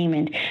debt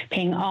repayment,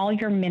 paying all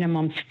your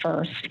minimums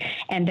first,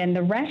 and then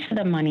the rest of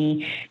the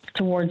money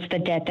towards the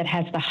debt that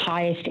has the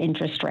highest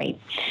interest rate.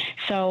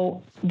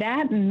 So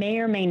that may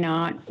or may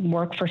not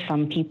work for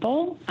some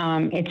people.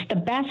 It's the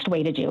best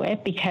way to do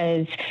it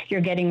because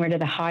you're getting rid of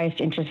the highest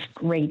interest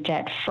rate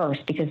debt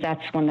first, because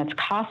that's one that's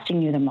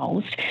costing you the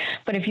most.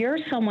 But if you're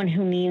someone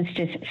who needs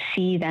to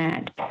see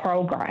that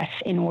progress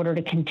in order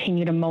to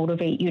continue to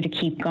motivate you to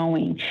keep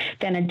going,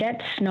 then a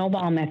debt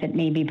snowball method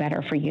may be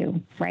better for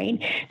you,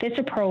 right? This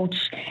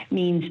approach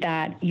means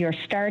that you're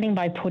starting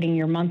by putting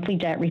your monthly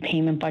debt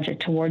repayment budget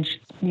towards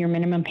your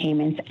minimum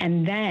payments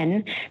and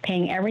then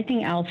paying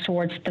everything else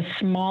towards the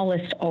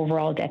smallest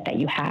overall debt that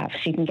you have.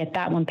 So you can get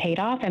that one paid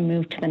off and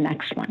move to the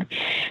next one.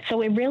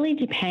 So it really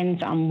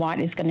depends on what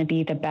is going to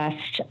be the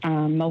best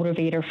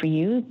motivator for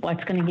you,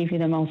 what's going to give you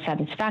the most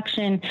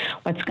satisfaction,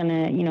 what's going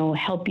to,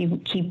 help you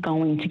keep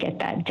going to get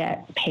that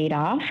debt paid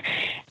off.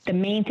 The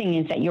main thing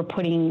is that you're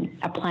putting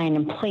a plan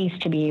in place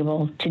to be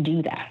able to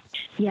do that.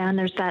 Yeah, and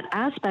there's that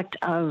aspect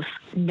of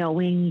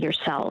knowing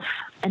yourself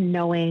and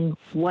knowing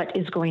what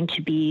is going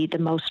to be the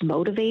most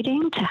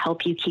motivating to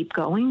help you keep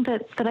going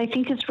that I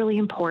think is really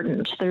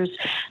important. There's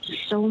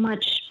so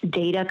much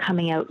data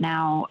coming out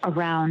now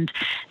around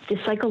the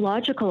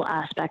psychological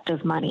aspect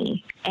of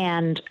money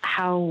and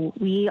how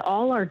we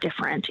all are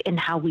different in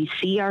how we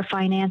see our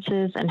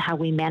finances and how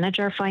we manage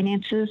our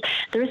finances.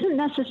 There isn't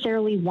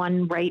necessarily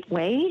one right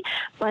way,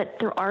 but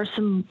there are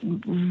some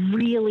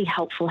really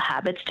helpful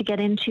habits to get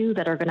into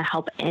that are going to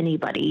help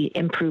anybody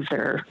improve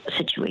their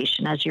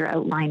situation, as you're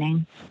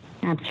outlining.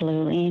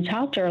 Absolutely. You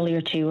talked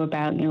earlier, too,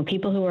 about,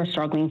 people who are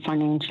struggling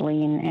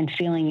financially and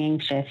feeling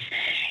anxious.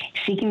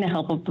 Seeking the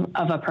help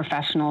of a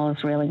professional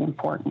is really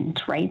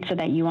important, right? So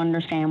that you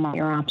understand what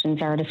your options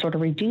are to sort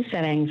of reduce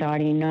that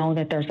anxiety, know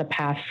that there's a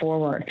path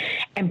forward.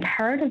 And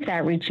part of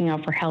that reaching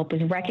out for help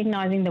is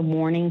recognizing the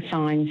warning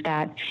signs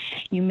that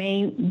you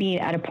may be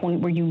at a point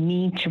where you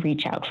need to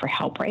reach out for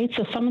help, right?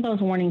 So some of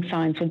those warning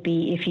signs would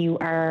be if you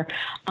are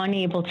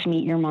unable to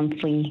meet your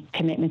monthly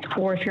commitments,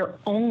 or if you're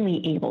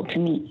only able to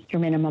meet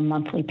your minimum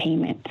monthly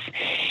payments.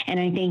 And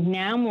I think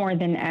now more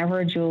than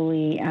ever,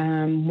 Julie,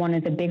 one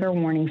of the bigger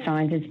warning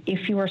signs is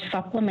if you are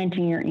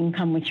supplementing your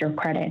income with your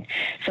credit.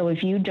 So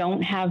if you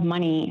don't have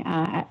money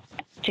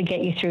to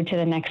get you through to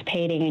the next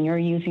payday and you're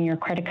using your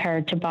credit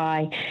card to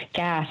buy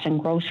gas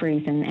and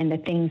groceries and the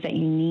things that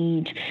you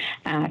need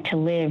to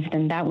live,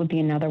 then that would be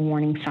another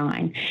warning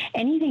sign.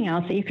 Anything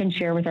else that you can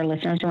share with our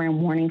listeners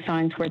around warning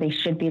signs where they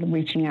should be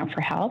reaching out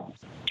for help?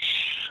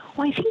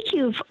 Well, I think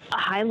you've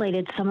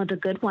highlighted some of the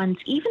good ones,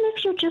 even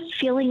if you're just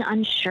feeling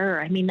unsure.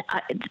 I mean,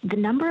 the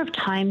number of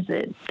times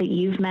that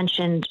you've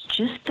mentioned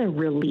just the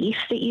relief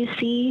that you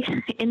see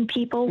in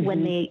people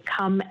when they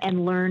come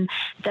and learn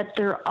that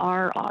there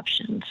are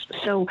options.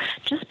 So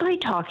just by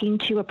talking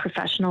to a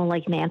professional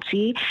like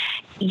Nancy,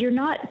 you're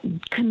not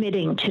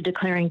committing to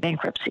declaring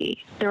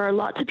bankruptcy. There are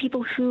lots of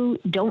people who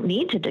don't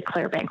need to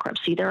declare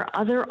bankruptcy. There are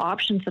other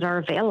options that are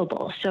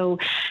available. So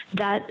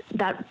that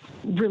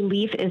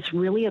relief is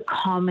really a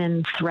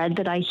common thread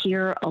that I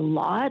hear a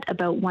lot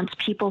about once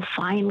people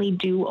finally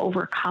do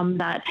overcome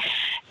that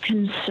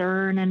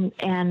concern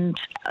and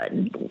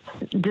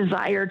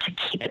desire to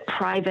keep it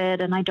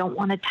private, and I don't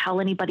want to tell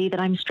anybody that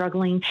I'm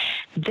struggling.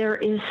 There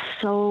is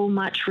so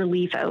much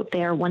relief out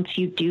there once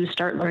you do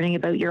start learning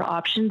about your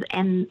options,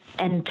 and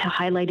to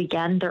highlight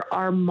again, there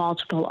are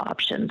multiple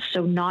options.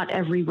 So not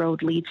every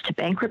road leads to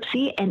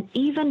bankruptcy, and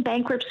even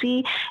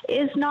bankruptcy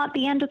is not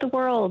the end of the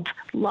world.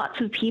 Lots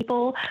of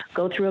people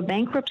go through a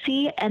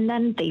bankruptcy and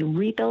then they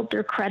rebuild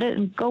their credit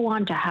and go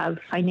on to have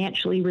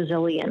financially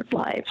resilient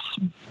lives.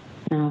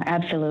 No,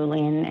 absolutely.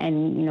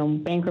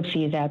 And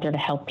bankruptcy is out there to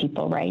help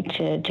people, right,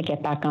 to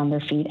get back on their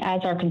feet,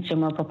 as are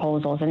consumer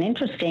proposals. And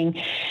interesting,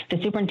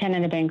 the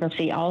Superintendent of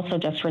Bankruptcy also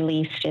just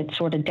released its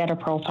sort of debtor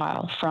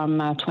profile from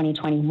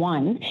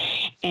 2021,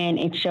 and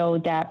it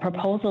showed that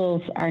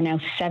proposals are now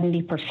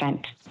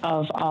 70%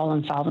 of all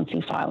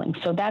insolvency filings.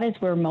 So that is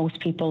where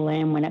most people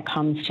land when it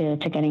comes to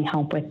getting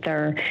help with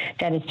their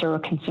debt is through a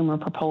consumer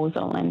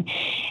proposal. And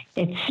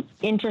it's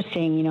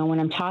interesting, when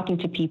I'm talking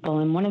to people,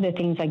 and one of the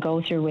things I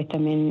go through with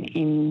them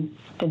in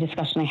the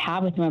discussion I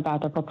have with them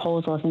about their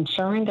proposal is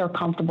ensuring they're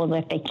comfortable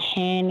that they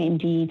can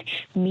indeed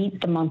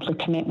meet the monthly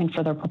commitment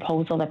for their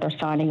proposal that they're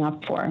signing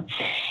up for.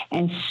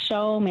 And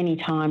so many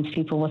times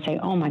people will say,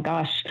 oh my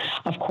gosh,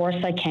 of course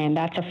I can.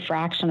 That's a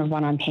fraction of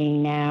what I'm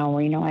paying now.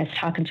 Or, I was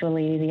talking to a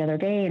lady the other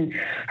day and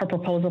her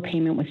proposal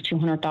payment was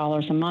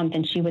 $200 a month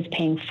and she was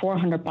paying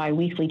 $400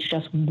 biweekly to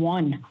just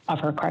one of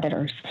her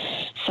creditors.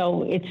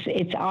 So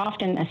it's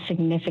often a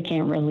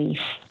significant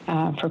relief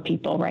for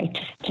people, right,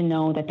 to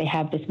know that they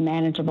have this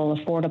manageable,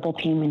 affordable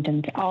payment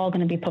and it's all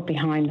going to be put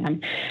behind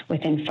them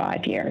within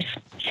 5 years.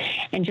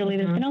 And Julie,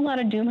 there's been a lot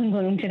of doom and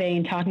gloom today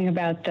in talking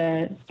about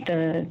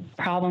the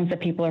problems that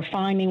people are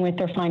finding with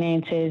their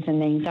finances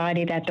and the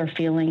anxiety that they're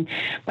feeling.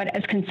 But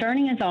as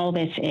concerning as all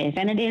this is,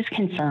 and it is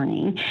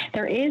concerning,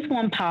 there is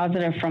one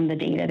positive from the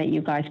data that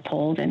you guys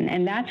pulled,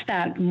 and that's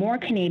that more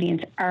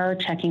Canadians are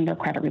checking their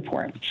credit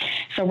report.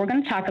 So we're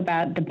going to talk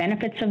about the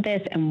benefits of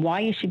this and why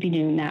you should be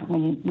doing that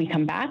when we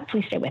come back.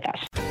 Please stay with us.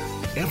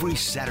 Every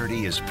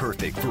Saturday is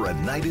perfect for a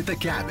night at the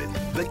cabin.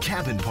 The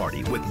Cabin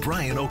Party with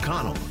Brian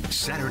O'Connell.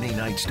 Saturday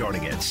night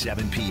starting at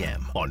 7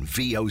 p.m. on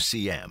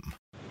VOCM.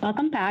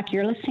 Welcome back.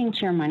 You're listening to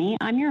Your Money.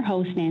 I'm your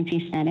host,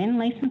 Nancy Sneddon,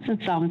 licensed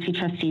insolvency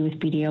trustee with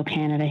BDO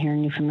Canada here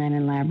in Newfoundland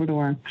and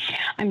Labrador.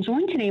 I'm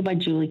joined today by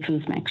Julie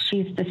Kuzmic.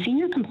 She's the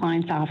Senior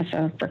Compliance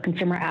Officer for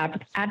Consumer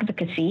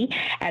Advocacy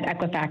at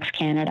Equifax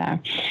Canada.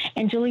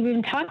 And Julie, we've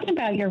been talking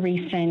about your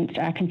recent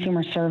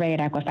consumer survey at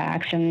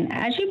Equifax, and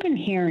as you've been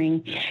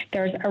hearing,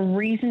 there's a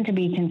reason to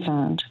be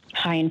concerned.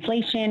 High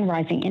inflation,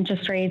 rising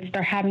interest rates,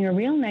 they're having a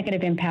real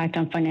negative impact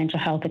on financial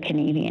health of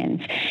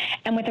Canadians.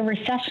 And with a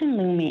recession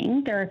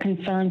looming, there are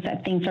concerns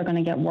that things are going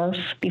to get worse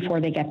before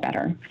they get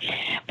better.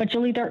 But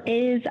Julie, there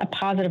is a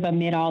positive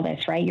amid all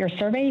this, right? Your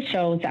survey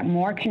shows that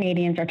more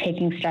Canadians are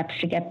taking steps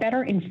to get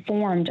better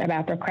informed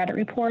about their credit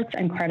reports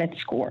and credit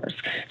scores.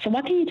 So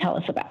what can you tell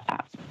us about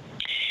that?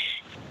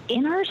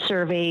 in our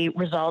survey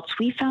results,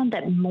 we found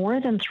that more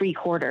than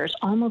 3/4,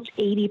 almost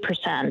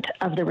 80%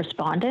 of the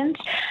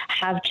respondents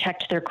have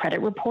checked their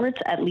credit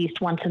reports at least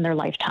once in their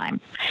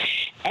lifetime.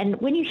 And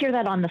when you hear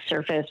that on the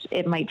surface,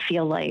 it might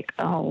feel like,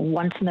 oh,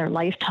 once in their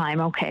lifetime,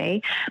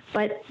 okay.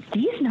 But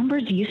these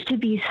numbers used to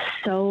be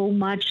so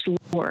much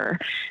lower.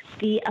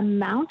 The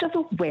amount of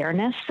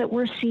awareness that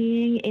we're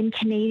seeing in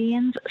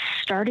Canadians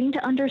starting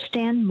to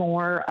understand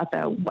more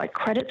about what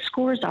credit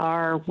scores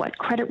are, what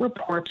credit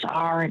reports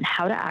are, and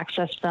how to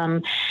access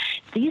them,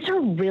 these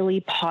are really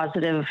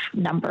positive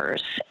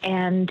numbers.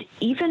 And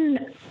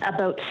even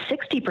about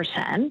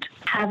 60%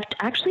 have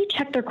actually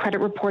checked their credit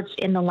reports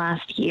in the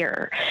last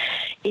year.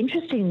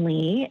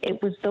 Interestingly,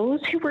 it was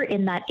those who were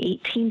in that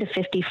 18 to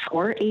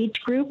 54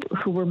 age group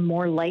who were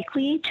more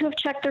likely to have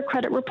checked their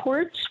credit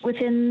reports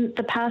within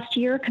the past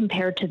year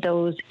compared to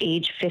those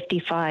age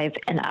 55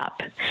 and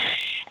up.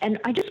 And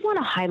I just want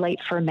to highlight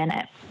for a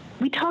minute.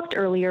 We talked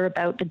earlier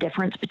about the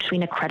difference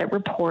between a credit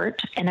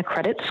report and a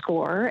credit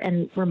score,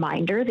 and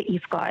reminder that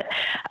you've got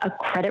a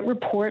credit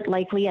report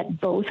likely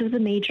at both of the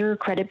major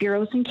credit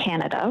bureaus in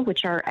Canada,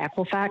 which are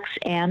Equifax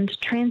and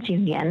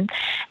TransUnion.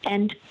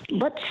 And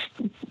let's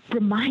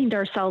remind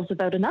ourselves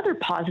about another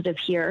positive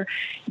here.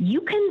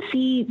 You can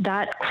see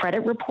that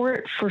credit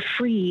report for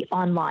free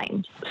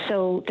online.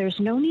 So there's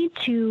no need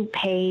to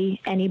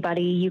pay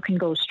anybody. You can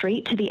go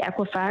straight to the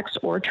Equifax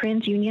or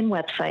TransUnion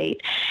website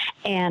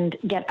and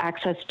get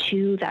access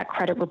to that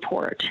credit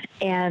report.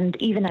 And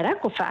even at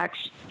Equifax,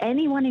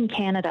 anyone in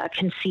Canada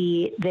can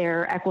see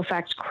their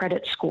Equifax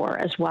credit score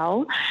as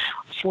well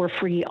for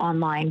free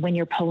online when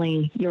you're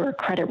pulling your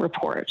credit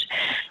report.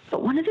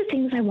 But one of the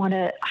things I want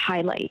to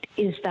highlight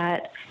is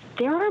that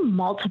there are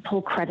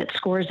multiple credit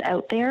scores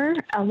out there.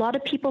 A lot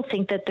of people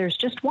think that there's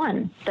just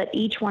one, that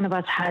each one of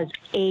us has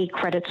a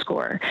credit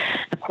score.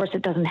 Of course,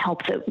 it doesn't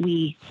help that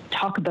we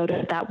talk about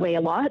it that way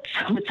a lot,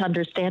 so it's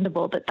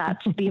understandable that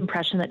that's the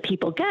impression that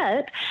people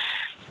get.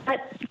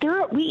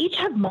 But we each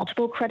have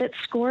multiple credit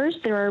scores.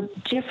 There are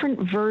different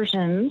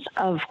versions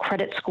of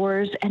credit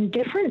scores, and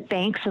different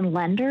banks and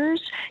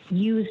lenders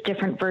use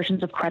different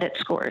versions of credit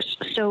scores.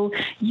 So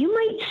you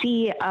might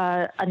see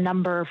a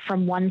number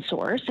from one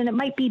source, and it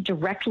might be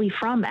directly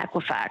from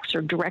Equifax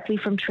or directly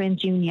from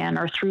TransUnion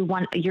or through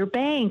your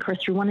bank or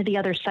through one of the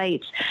other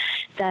sites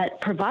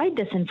that provide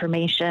this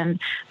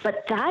information.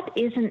 But that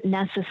isn't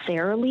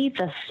necessarily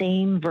the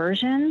same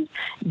version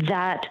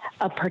that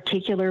a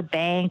particular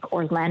bank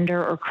or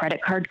lender or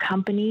credit card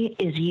company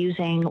is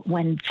using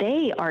when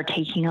they are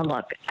taking a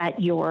look at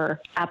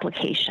your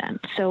application.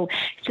 So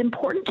it's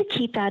important to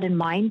keep that in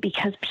mind,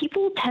 because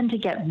people tend to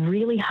get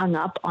really hung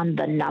up on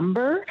the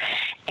number,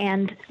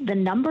 and the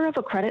number of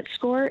a credit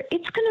score,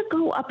 it's going to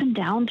go up and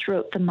down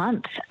throughout the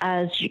month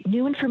as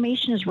new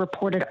information is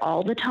reported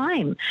all the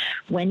time.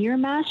 When your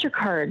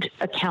MasterCard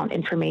account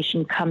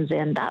information comes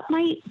in, that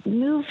might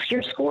move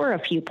your score a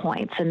few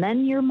points, and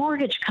then your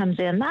mortgage comes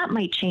in, that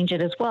might change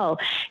it as well.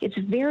 It's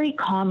very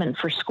common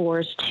for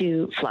scores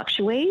to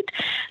fluctuate.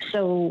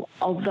 So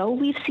although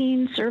we've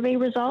seen survey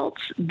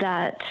results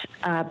that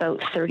about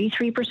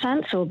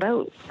 33%, so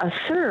about a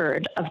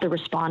third of the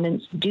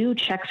respondents do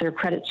check their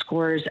credit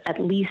scores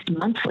at least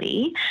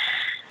monthly,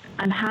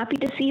 I'm happy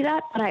to see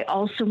that, but I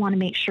also want to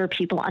make sure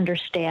people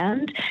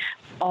understand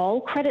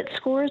all credit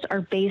scores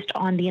are based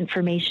on the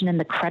information in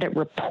the credit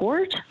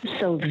report.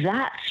 So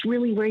that's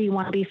really where you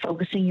want to be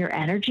focusing your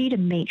energy to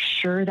make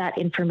sure that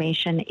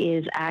information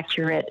is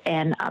accurate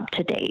and up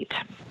to date.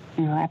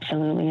 No,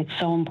 absolutely. It's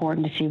so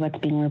important to see what's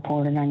being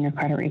reported on your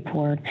credit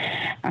report.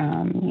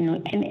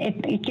 And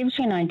it gives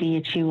you an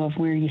idea, too, of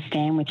where you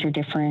stand with your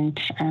different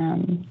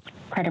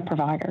credit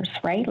providers,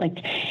 right?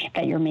 Like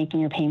that you're making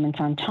your payments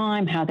on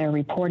time, how they're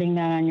reporting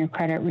that on your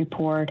credit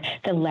report,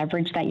 the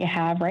leverage that you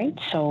have, right?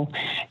 So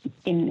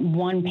in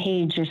one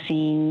page, you're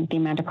seeing the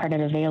amount of credit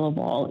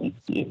available.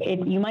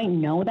 You might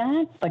know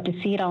that, but to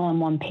see it all on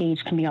one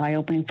page can be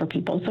eye-opening for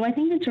people. So I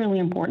think it's really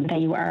important that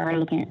you are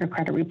looking at your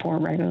credit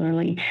report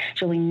regularly,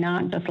 really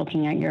not just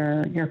looking at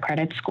your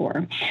credit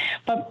score.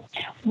 But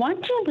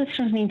what do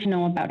listeners need to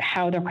know about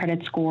how their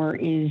credit score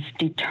is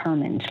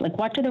determined? Like,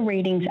 what do the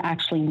ratings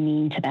actually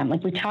mean to them?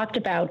 Like we talked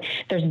about,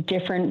 there's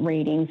different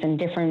ratings and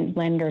different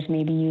lenders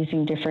may be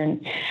using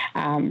different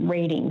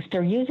ratings.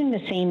 They're using the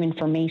same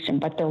information,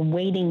 but they're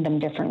weighting them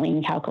differently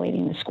in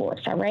calculating the score.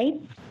 Is that right?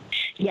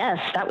 Yes,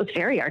 that was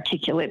very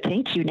articulate.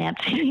 Thank you,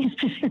 Nancy.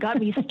 Got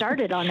me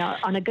started on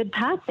a good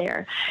path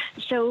there.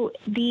 So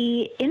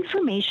the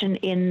information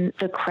in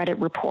the credit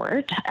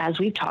report, as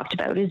we've talked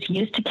about, is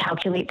used to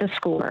calculate the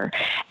score.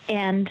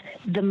 And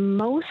the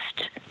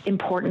most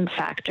important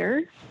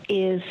factor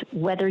is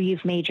whether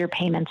you've made your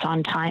payments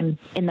on time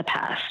in the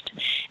past.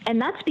 And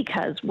that's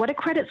because what a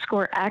credit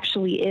score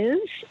actually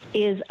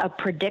is a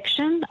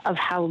prediction of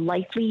how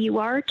likely you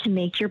are to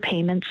make your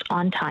payments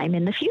on time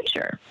in the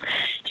future.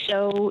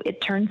 So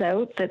it turns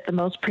out that the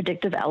most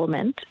predictive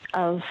element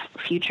of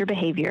future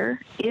behavior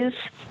is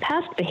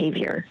past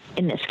behavior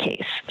in this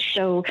case.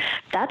 So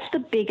that's the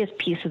biggest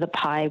piece of the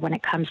pie when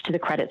it comes to the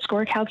credit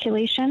score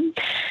calculation.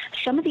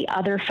 Some of the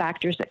other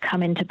factors that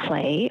come into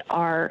play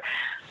are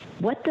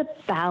what the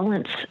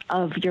balance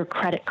of your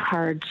credit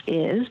cards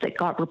is that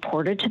got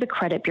reported to the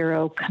credit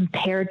bureau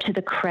compared to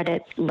the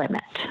credit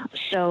limit.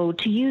 So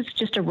to use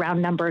just a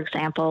round number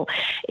example,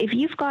 if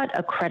you've got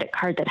a credit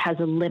card that has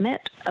a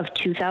limit of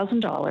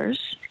 $2,000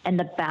 and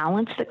the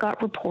balance that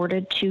got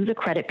reported to the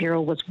credit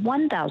bureau was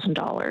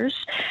 $1,000,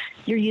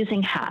 you're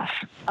using half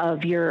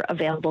of your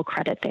available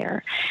credit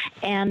there.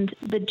 And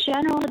the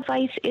general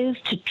advice is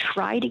to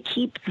try to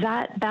keep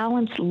that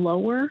balance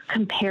lower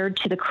compared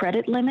to the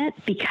credit limit,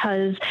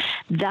 because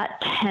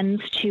that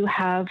tends to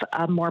have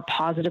a more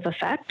positive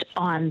effect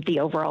on the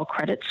overall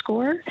credit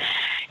score.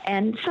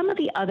 And some of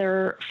the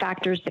other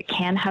factors that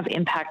can have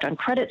impact on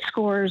credit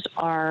scores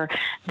are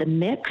the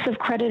mix of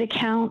credit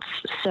accounts.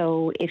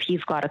 So if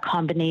you've got a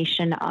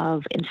combination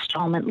of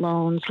installment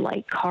loans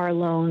like car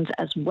loans,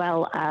 as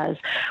well as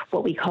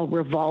what we call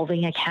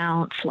revolving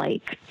accounts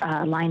like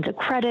lines of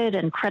credit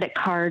and credit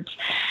cards,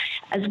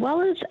 as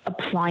well as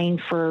applying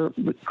for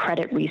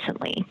credit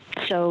recently.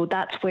 So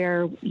that's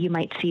where you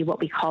might see what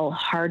we call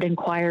hard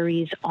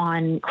inquiries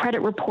on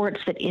credit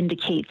reports that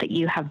indicate that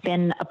you have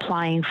been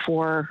applying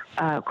for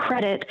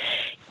credit.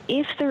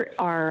 If there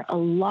are a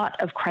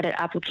lot of credit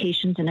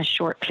applications in a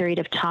short period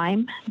of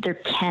time, there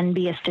can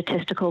be a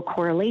statistical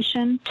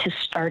correlation to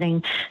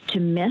starting to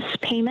miss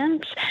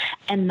payments,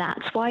 and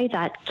that's why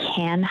that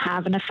can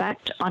have an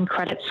effect on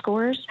credit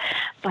scores.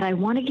 But I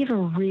want to give a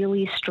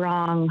really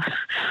strong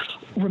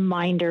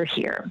reminder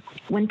here.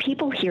 When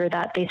people hear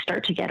that, they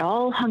start to get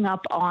all hung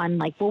up on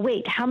like, well,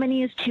 wait, how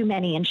many is too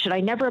many? And should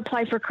I never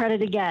apply for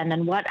credit again?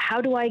 And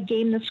how do I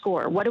gain the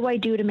score? What do I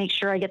do to make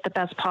sure I get the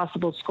best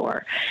possible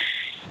score?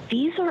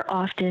 These are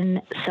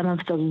often some of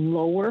the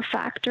lower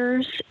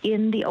factors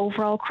in the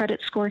overall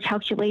credit score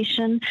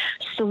calculation.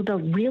 So the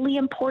really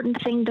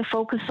important thing to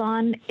focus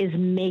on is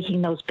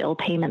making those bill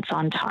payments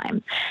on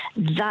time.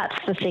 That's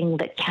the thing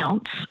that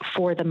counts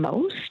for the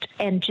most,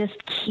 and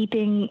just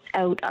keeping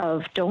out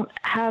of, don't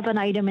have an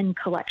item in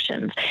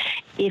collections.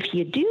 If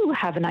you do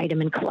have an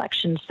item in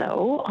collections,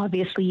 though,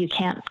 obviously you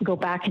can't go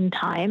back in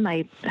time.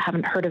 I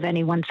haven't heard of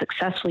anyone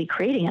successfully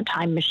creating a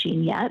time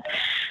machine yet.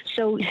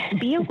 So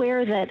be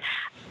aware that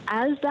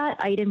as that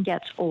item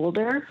gets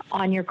older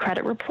on your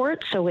credit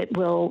report, so it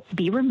will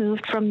be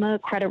removed from the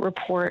credit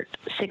report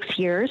 6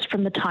 years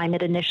from the time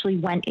it initially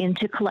went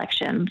into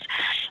collections.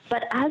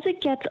 But as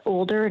it gets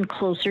older and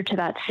closer to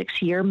that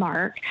 6-year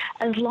mark,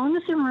 as long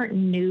as there aren't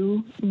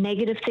new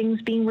negative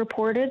things being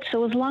reported,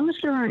 so as long as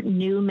there aren't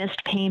new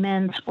missed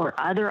payments or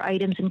other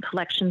items in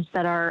collections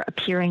that are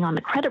appearing on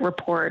the credit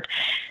report,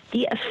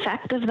 the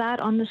effect of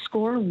that on the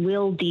score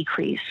will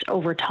decrease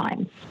over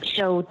time.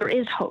 So there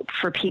is hope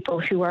for people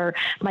who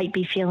might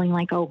be feeling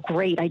like, oh,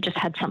 great, I just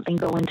had something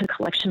go into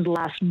collections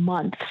last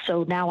month,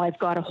 so now I've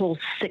got a whole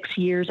 6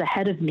 years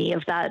ahead of me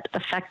of that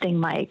affecting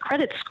my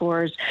credit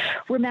scores.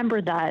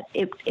 Remember that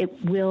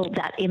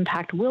that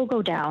impact will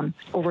go down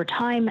over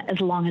time as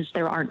long as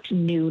there aren't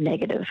new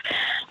negative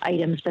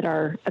items that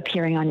are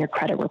appearing on your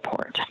credit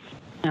report.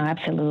 No,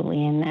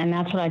 absolutely. And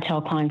that's what I tell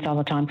clients all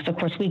the time, because of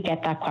course we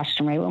get that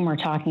question, right? When we're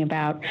talking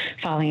about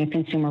filing a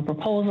consumer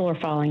proposal or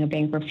filing a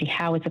bankruptcy,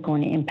 how is it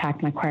going to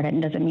impact my credit?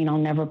 And does it mean I'll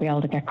never be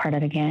able to get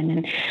credit again?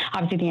 And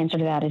obviously the answer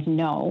to that is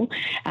no.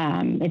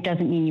 It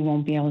doesn't mean you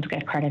won't be able to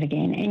get credit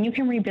again. And you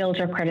can rebuild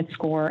your credit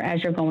score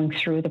as you're going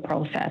through the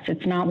process.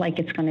 It's not like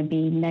it's going to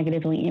be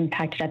negatively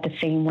impacted at the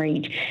same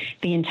rate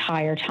the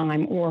entire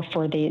time or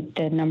for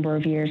the number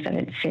of years that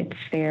it sits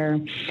there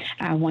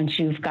once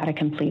you've got it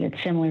completed,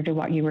 similar to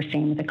what you were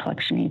saying with the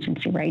collection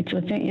agency, right? So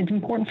it's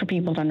important for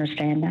people to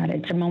understand that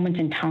it's a moment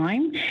in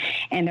time,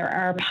 and there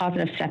are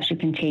positive steps you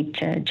can take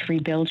to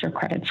rebuild your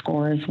credit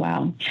score as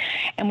well.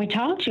 And we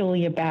talked,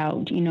 Julie,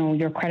 about,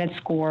 your credit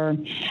score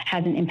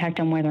has an impact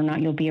on whether or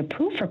not you'll be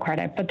approved for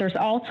credit, but there's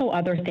also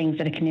other things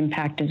that it can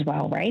impact as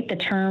well, right? The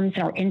terms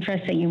or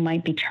interest that you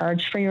might be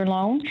charged for your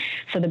loan.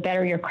 So the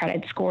better your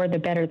credit score, the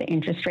better the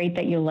interest rate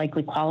that you'll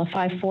likely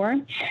qualify for.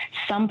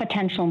 Some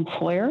potential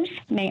employers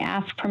may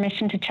ask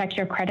permission to check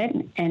your credit,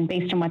 and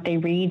based on what they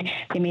read,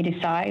 they may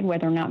decide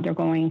whether or not they're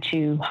going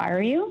to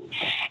hire you.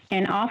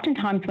 And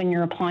oftentimes when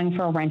you're applying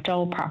for a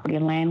rental property, a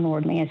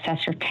landlord may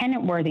assess your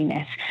tenant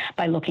worthiness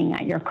by looking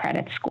at your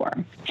credit score.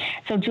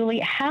 So Julie,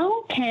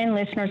 how can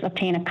listeners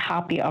obtain a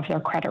copy of their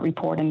credit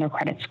report and their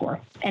credit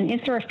score? And is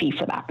there a fee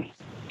for that?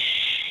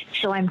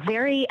 So I'm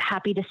very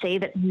happy to say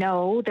that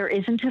no, there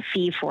isn't a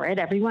fee for it.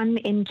 Everyone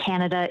in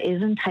Canada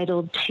is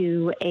entitled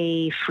to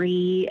a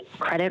free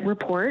credit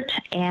report.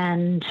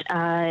 And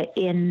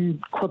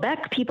in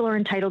Quebec, people are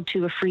entitled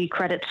to a free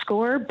credit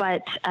score.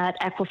 But at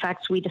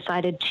Equifax, we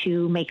decided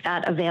to make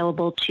that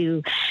available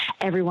to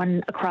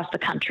everyone across the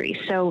country.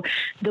 So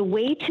the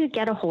way to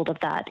get a hold of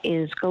that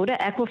is go to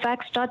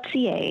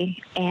Equifax.ca.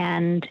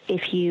 And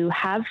if you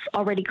have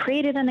already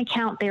created an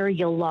account there,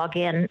 you'll log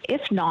in.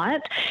 If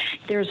not,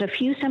 there's a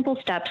few simple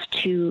steps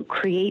to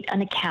create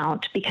an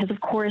account because, of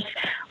course,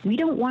 we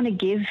don't want to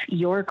give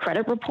your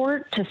credit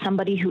report to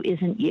somebody who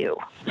isn't you.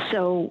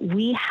 So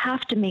we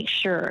have to make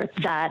sure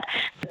that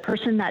the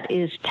person that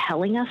is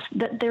telling us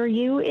that they're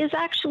you is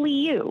actually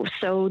you.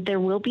 So there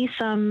will be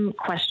some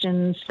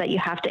questions that you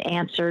have to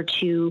answer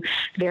to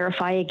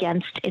verify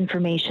against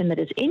information that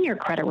is in your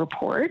credit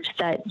report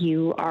that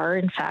you are,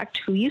 in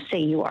fact, who you say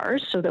you are,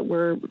 so that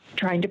we're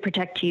trying to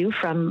protect you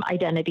from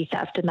identity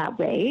theft in that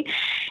way.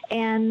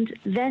 And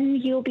then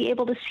you'll be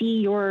able to see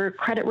your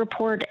credit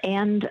report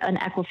and an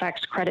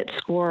Equifax credit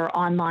score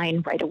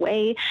online right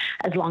away,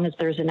 as long as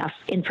there's enough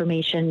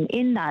information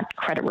in that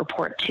credit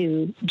report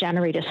to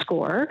generate a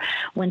score.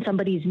 When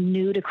somebody's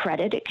new to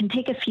credit, it can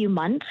take a few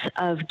months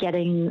of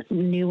getting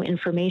new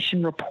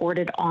information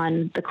reported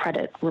on the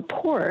credit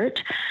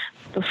report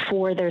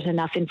before there's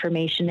enough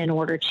information in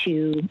order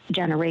to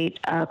generate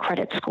a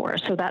credit score.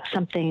 So that's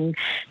something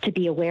to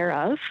be aware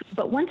of.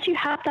 But once you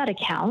have that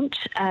account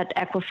at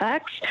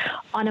Equifax,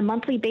 on a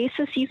monthly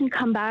basis, you can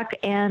come back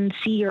and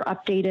see your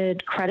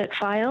updated credit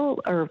file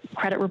or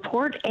credit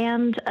report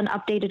and an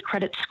updated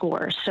credit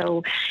score.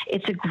 So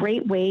it's a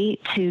great way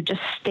to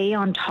just stay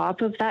on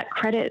top of that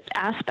credit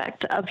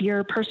aspect of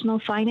your personal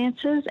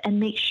finances and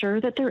make sure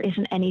that there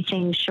isn't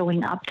anything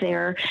showing up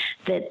there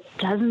that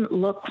doesn't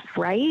look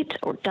right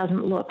or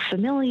doesn't look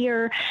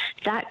familiar.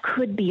 That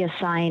could be a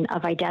sign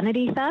of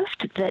identity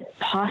theft, that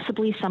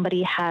possibly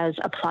somebody has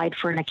applied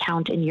for an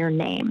account in your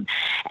name.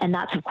 And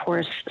that's, of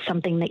course,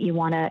 something that you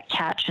want to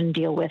catch and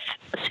deal with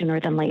sooner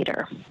than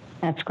later.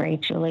 That's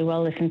great, Julie.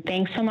 Well, listen,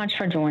 thanks so much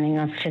for joining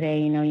us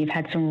today. You know, you've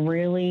had some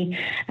really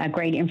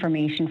great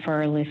information for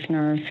our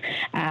listeners.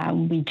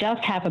 We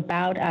just have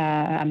about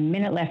a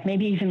minute left,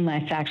 maybe even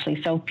less,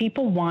 actually. So if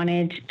people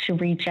wanted to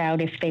reach out,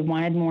 if they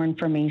wanted more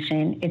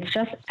information, it's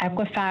just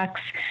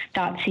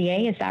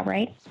Equifax.ca. Is that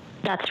right?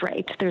 That's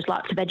right. There's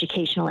lots of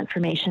educational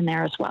information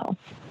there as well.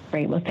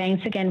 Great. Well,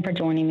 thanks again for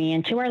joining me.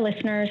 And to our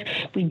listeners,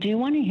 we do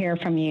want to hear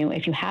from you.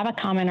 If you have a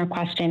comment or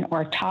question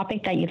or a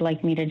topic that you'd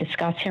like me to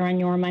discuss here on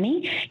Your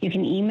Money, you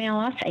can email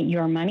us at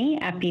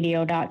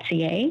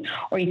yourmoney@bdo.ca,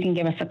 or you can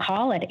give us a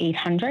call at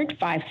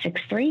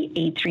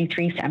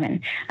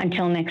 800-563-8337.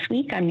 Until next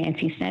week, I'm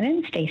Nancy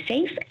Sneddon. Stay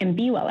safe and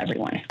be well,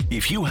 everyone.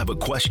 If you have a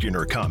question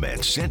or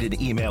comment, send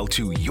an email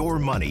to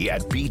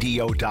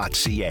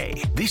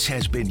yourmoney@bdo.ca. This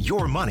has been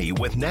Your Money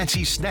with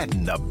Nancy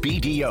Sneddon of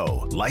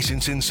BDO,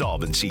 Licensed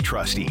Insolvency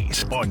Trustees,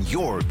 on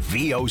your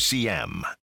VOCM.